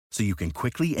experts so you can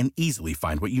quickly and easily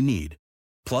find what you need.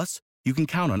 Plus, you can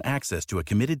count on access to a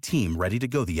committed team ready to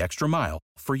go the extra mile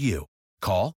for you.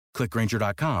 Call, click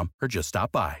Grainger.com, or just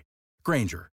stop by.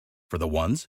 Grainger, for the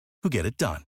ones who get it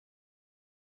done.